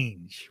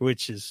change,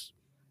 which is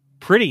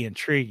pretty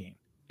intriguing.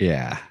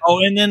 Yeah.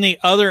 Oh, and then the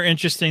other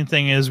interesting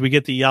thing is we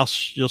get the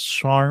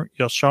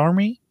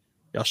Yasharmi,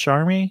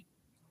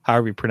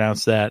 however you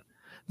pronounce that.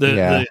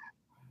 The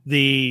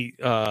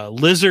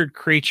lizard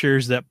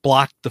creatures that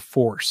block the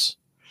Force,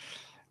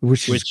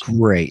 which is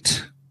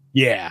great.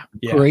 Yeah.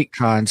 Great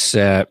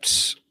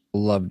concept.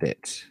 Loved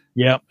it.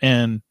 Yep.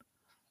 And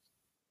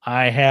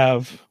I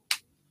have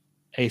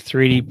a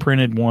 3D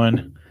printed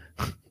one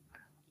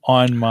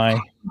on my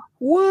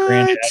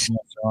Grand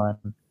Admiral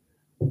Thrawn.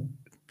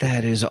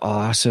 That is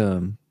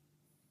awesome.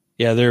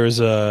 Yeah, there was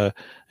an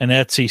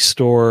Etsy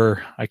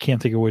store. I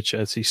can't think of which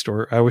Etsy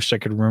store. I wish I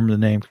could remember the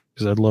name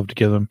because I'd love to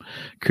give them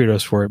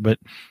kudos for it. But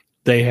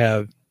they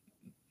have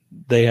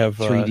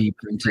 3D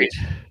printed.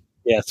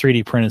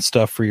 3D printed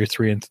stuff for your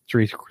 3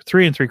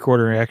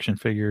 3/4 action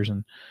figures.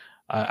 And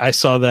I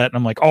saw that and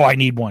I'm like, oh, I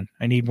need one.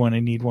 I need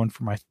one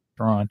for my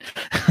Thrawn.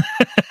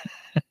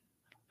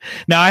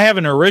 Now I have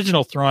an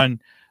original Thrawn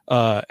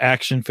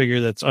action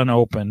figure that's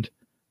unopened.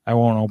 I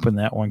won't open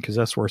that one because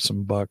that's worth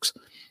some bucks.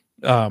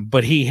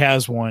 But he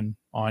has one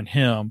on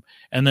him.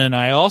 And then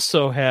I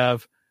also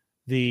have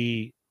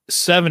the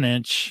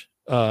 7-inch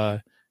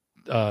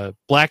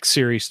Black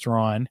Series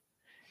Thrawn.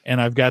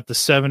 And I've got the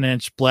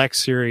 7-inch Black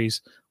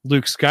Series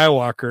Luke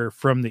Skywalker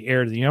from the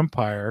Heir to the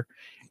Empire.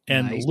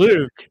 And nice.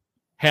 Luke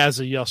has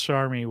a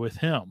Yasharmi with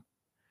him.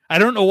 I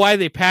don't know why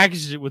they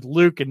packaged it with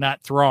Luke and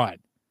not Thrawn.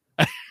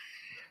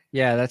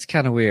 Yeah, that's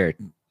kind of weird.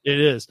 It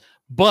is.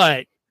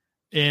 But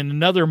in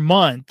another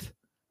month,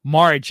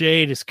 Mara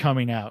Jade is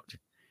coming out.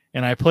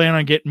 And I plan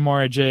on getting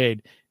Mara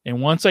Jade.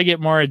 And once I get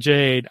Mara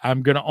Jade,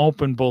 I'm going to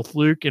open both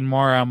Luke and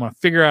Mara. I'm going to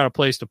figure out a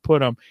place to put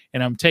them.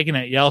 And I'm taking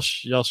that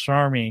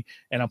Yasharmi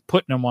and I'm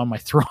putting them on my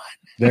Thrawn.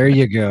 There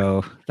you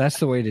go. That's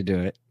the way to do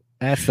it.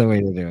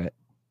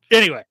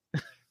 Anyway.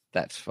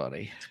 That's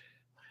funny.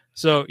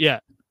 So, yeah.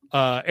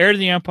 Heir to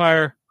the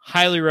Empire,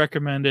 highly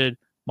recommended.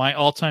 My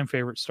all-time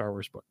favorite Star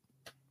Wars book.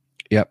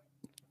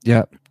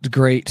 Yep.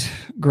 Great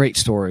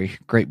story.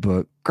 Great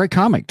book. Great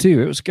comic,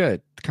 too. It was good.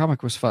 The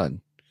comic was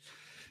fun.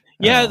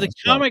 Yeah, the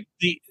comic,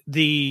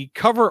 the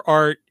cover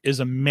art is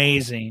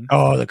amazing.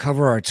 Oh, the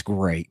cover art's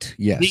great.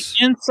 Yes.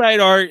 The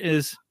inside art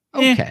is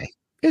okay.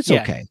 It's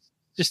okay.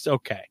 Just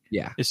okay.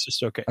 Yeah. It's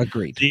just okay.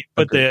 Agreed.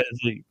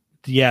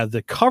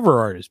 The cover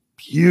art is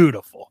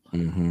beautiful.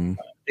 Mm-hmm.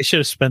 They should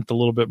have spent a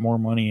little bit more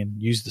money and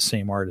used the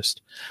same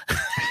artist.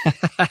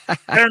 I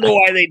don't know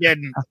why they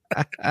didn't.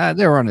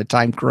 They were on a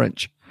time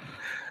crunch.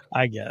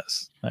 I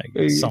guess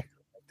something like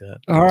that.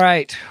 All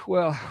right.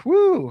 Well,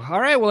 woo.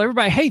 All right. Well,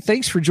 everybody, hey,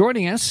 thanks for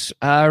joining us.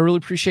 I really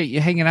appreciate you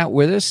hanging out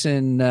with us.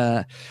 And,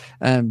 on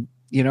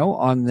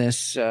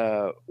this,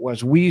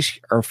 as we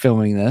are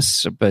filming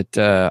this, but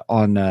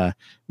on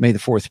May the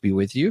 4th be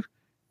with you.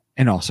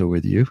 And also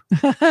with you.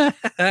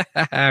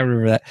 I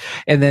remember that.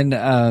 And then,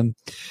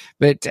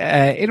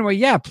 anyway,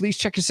 yeah, please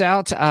check us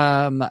out.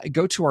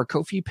 Go to our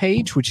Ko-fi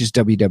page, which is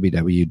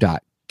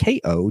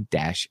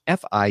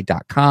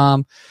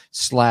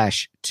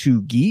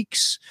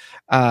ko-fi.com/2geeks.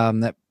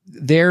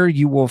 There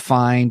you will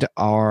find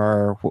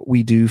what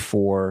we do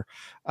for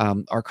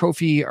our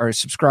Ko-fi, our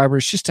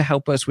subscribers, just to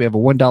help us. We have a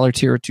 $1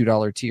 tier,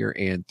 $2 tier,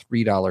 and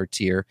 $3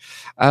 tier.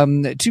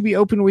 To be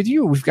open with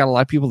you, we've got a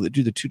lot of people that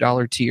do the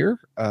 $2 tier.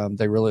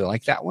 They really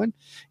like that one.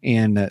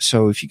 And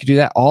so if you could do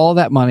that, all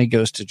that money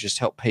goes to just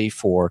help pay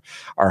for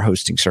our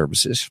hosting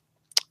services.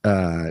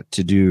 To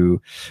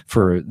do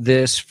for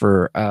this,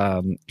 for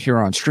here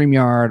on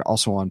StreamYard,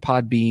 also on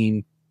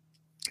Podbean.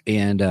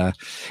 And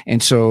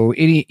so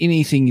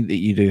anything that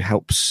you do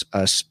helps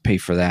us pay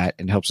for that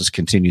and helps us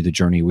continue the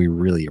journey. We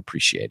really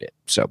appreciate it.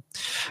 So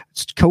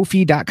it's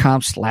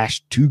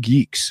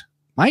kofi.com/2geeks.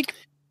 Mike?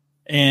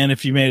 And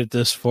if you made it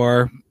this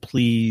far,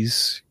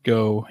 please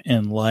go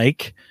and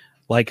like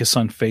us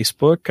on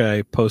Facebook.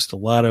 I post a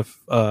lot of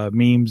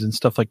memes and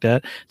stuff like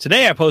that.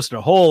 Today I posted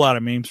a whole lot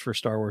of memes for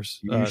Star Wars.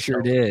 You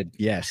sure did.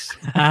 Yes.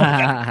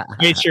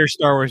 Made sure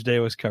Star Wars Day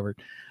was covered.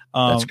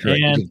 That's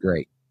great. And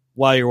great.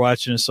 while you're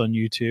watching us on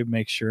YouTube,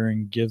 make sure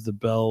and give the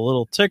bell a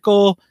little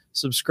tickle.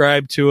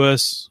 Subscribe to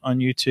us on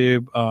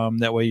YouTube.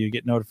 That way you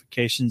get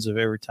notifications of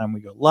every time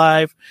we go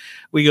live.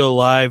 We go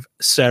live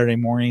Saturday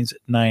mornings at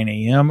 9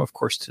 a.m. Of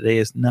course, today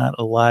is not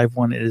a live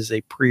one. It is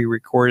a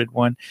pre-recorded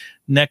one.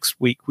 Next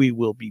week, we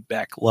will be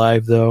back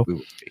live, though.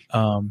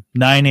 9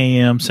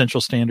 a.m.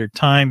 Central Standard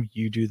Time.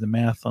 You do the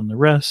math on the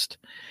rest.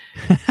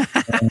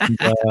 And,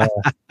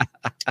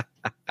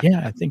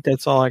 yeah, I think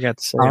that's all I got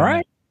to say. All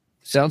right.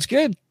 Sounds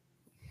good.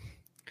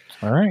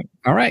 All right.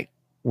 All right.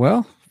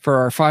 Well, for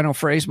our final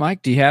phrase,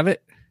 Mike, do you have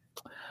it?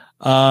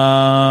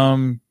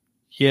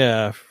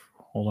 Yeah.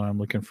 Hold on. I'm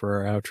looking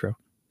for our outro.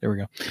 There we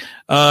go.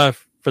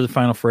 For the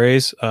final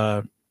phrase,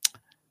 happy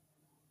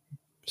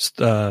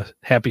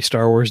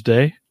Star Wars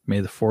Day.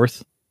 May the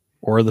 4th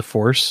or the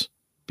Force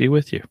be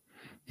with you.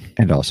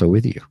 And also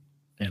with you.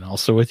 And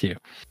also with you.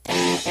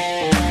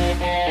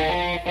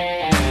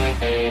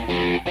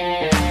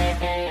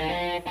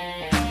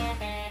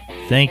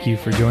 Thank you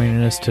for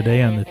joining us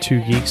today on the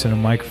Two Geeks and a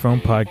Microphone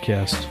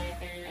podcast.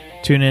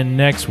 Tune in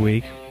next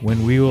week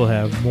when we will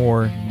have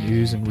more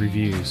news and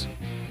reviews.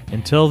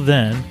 Until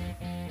then,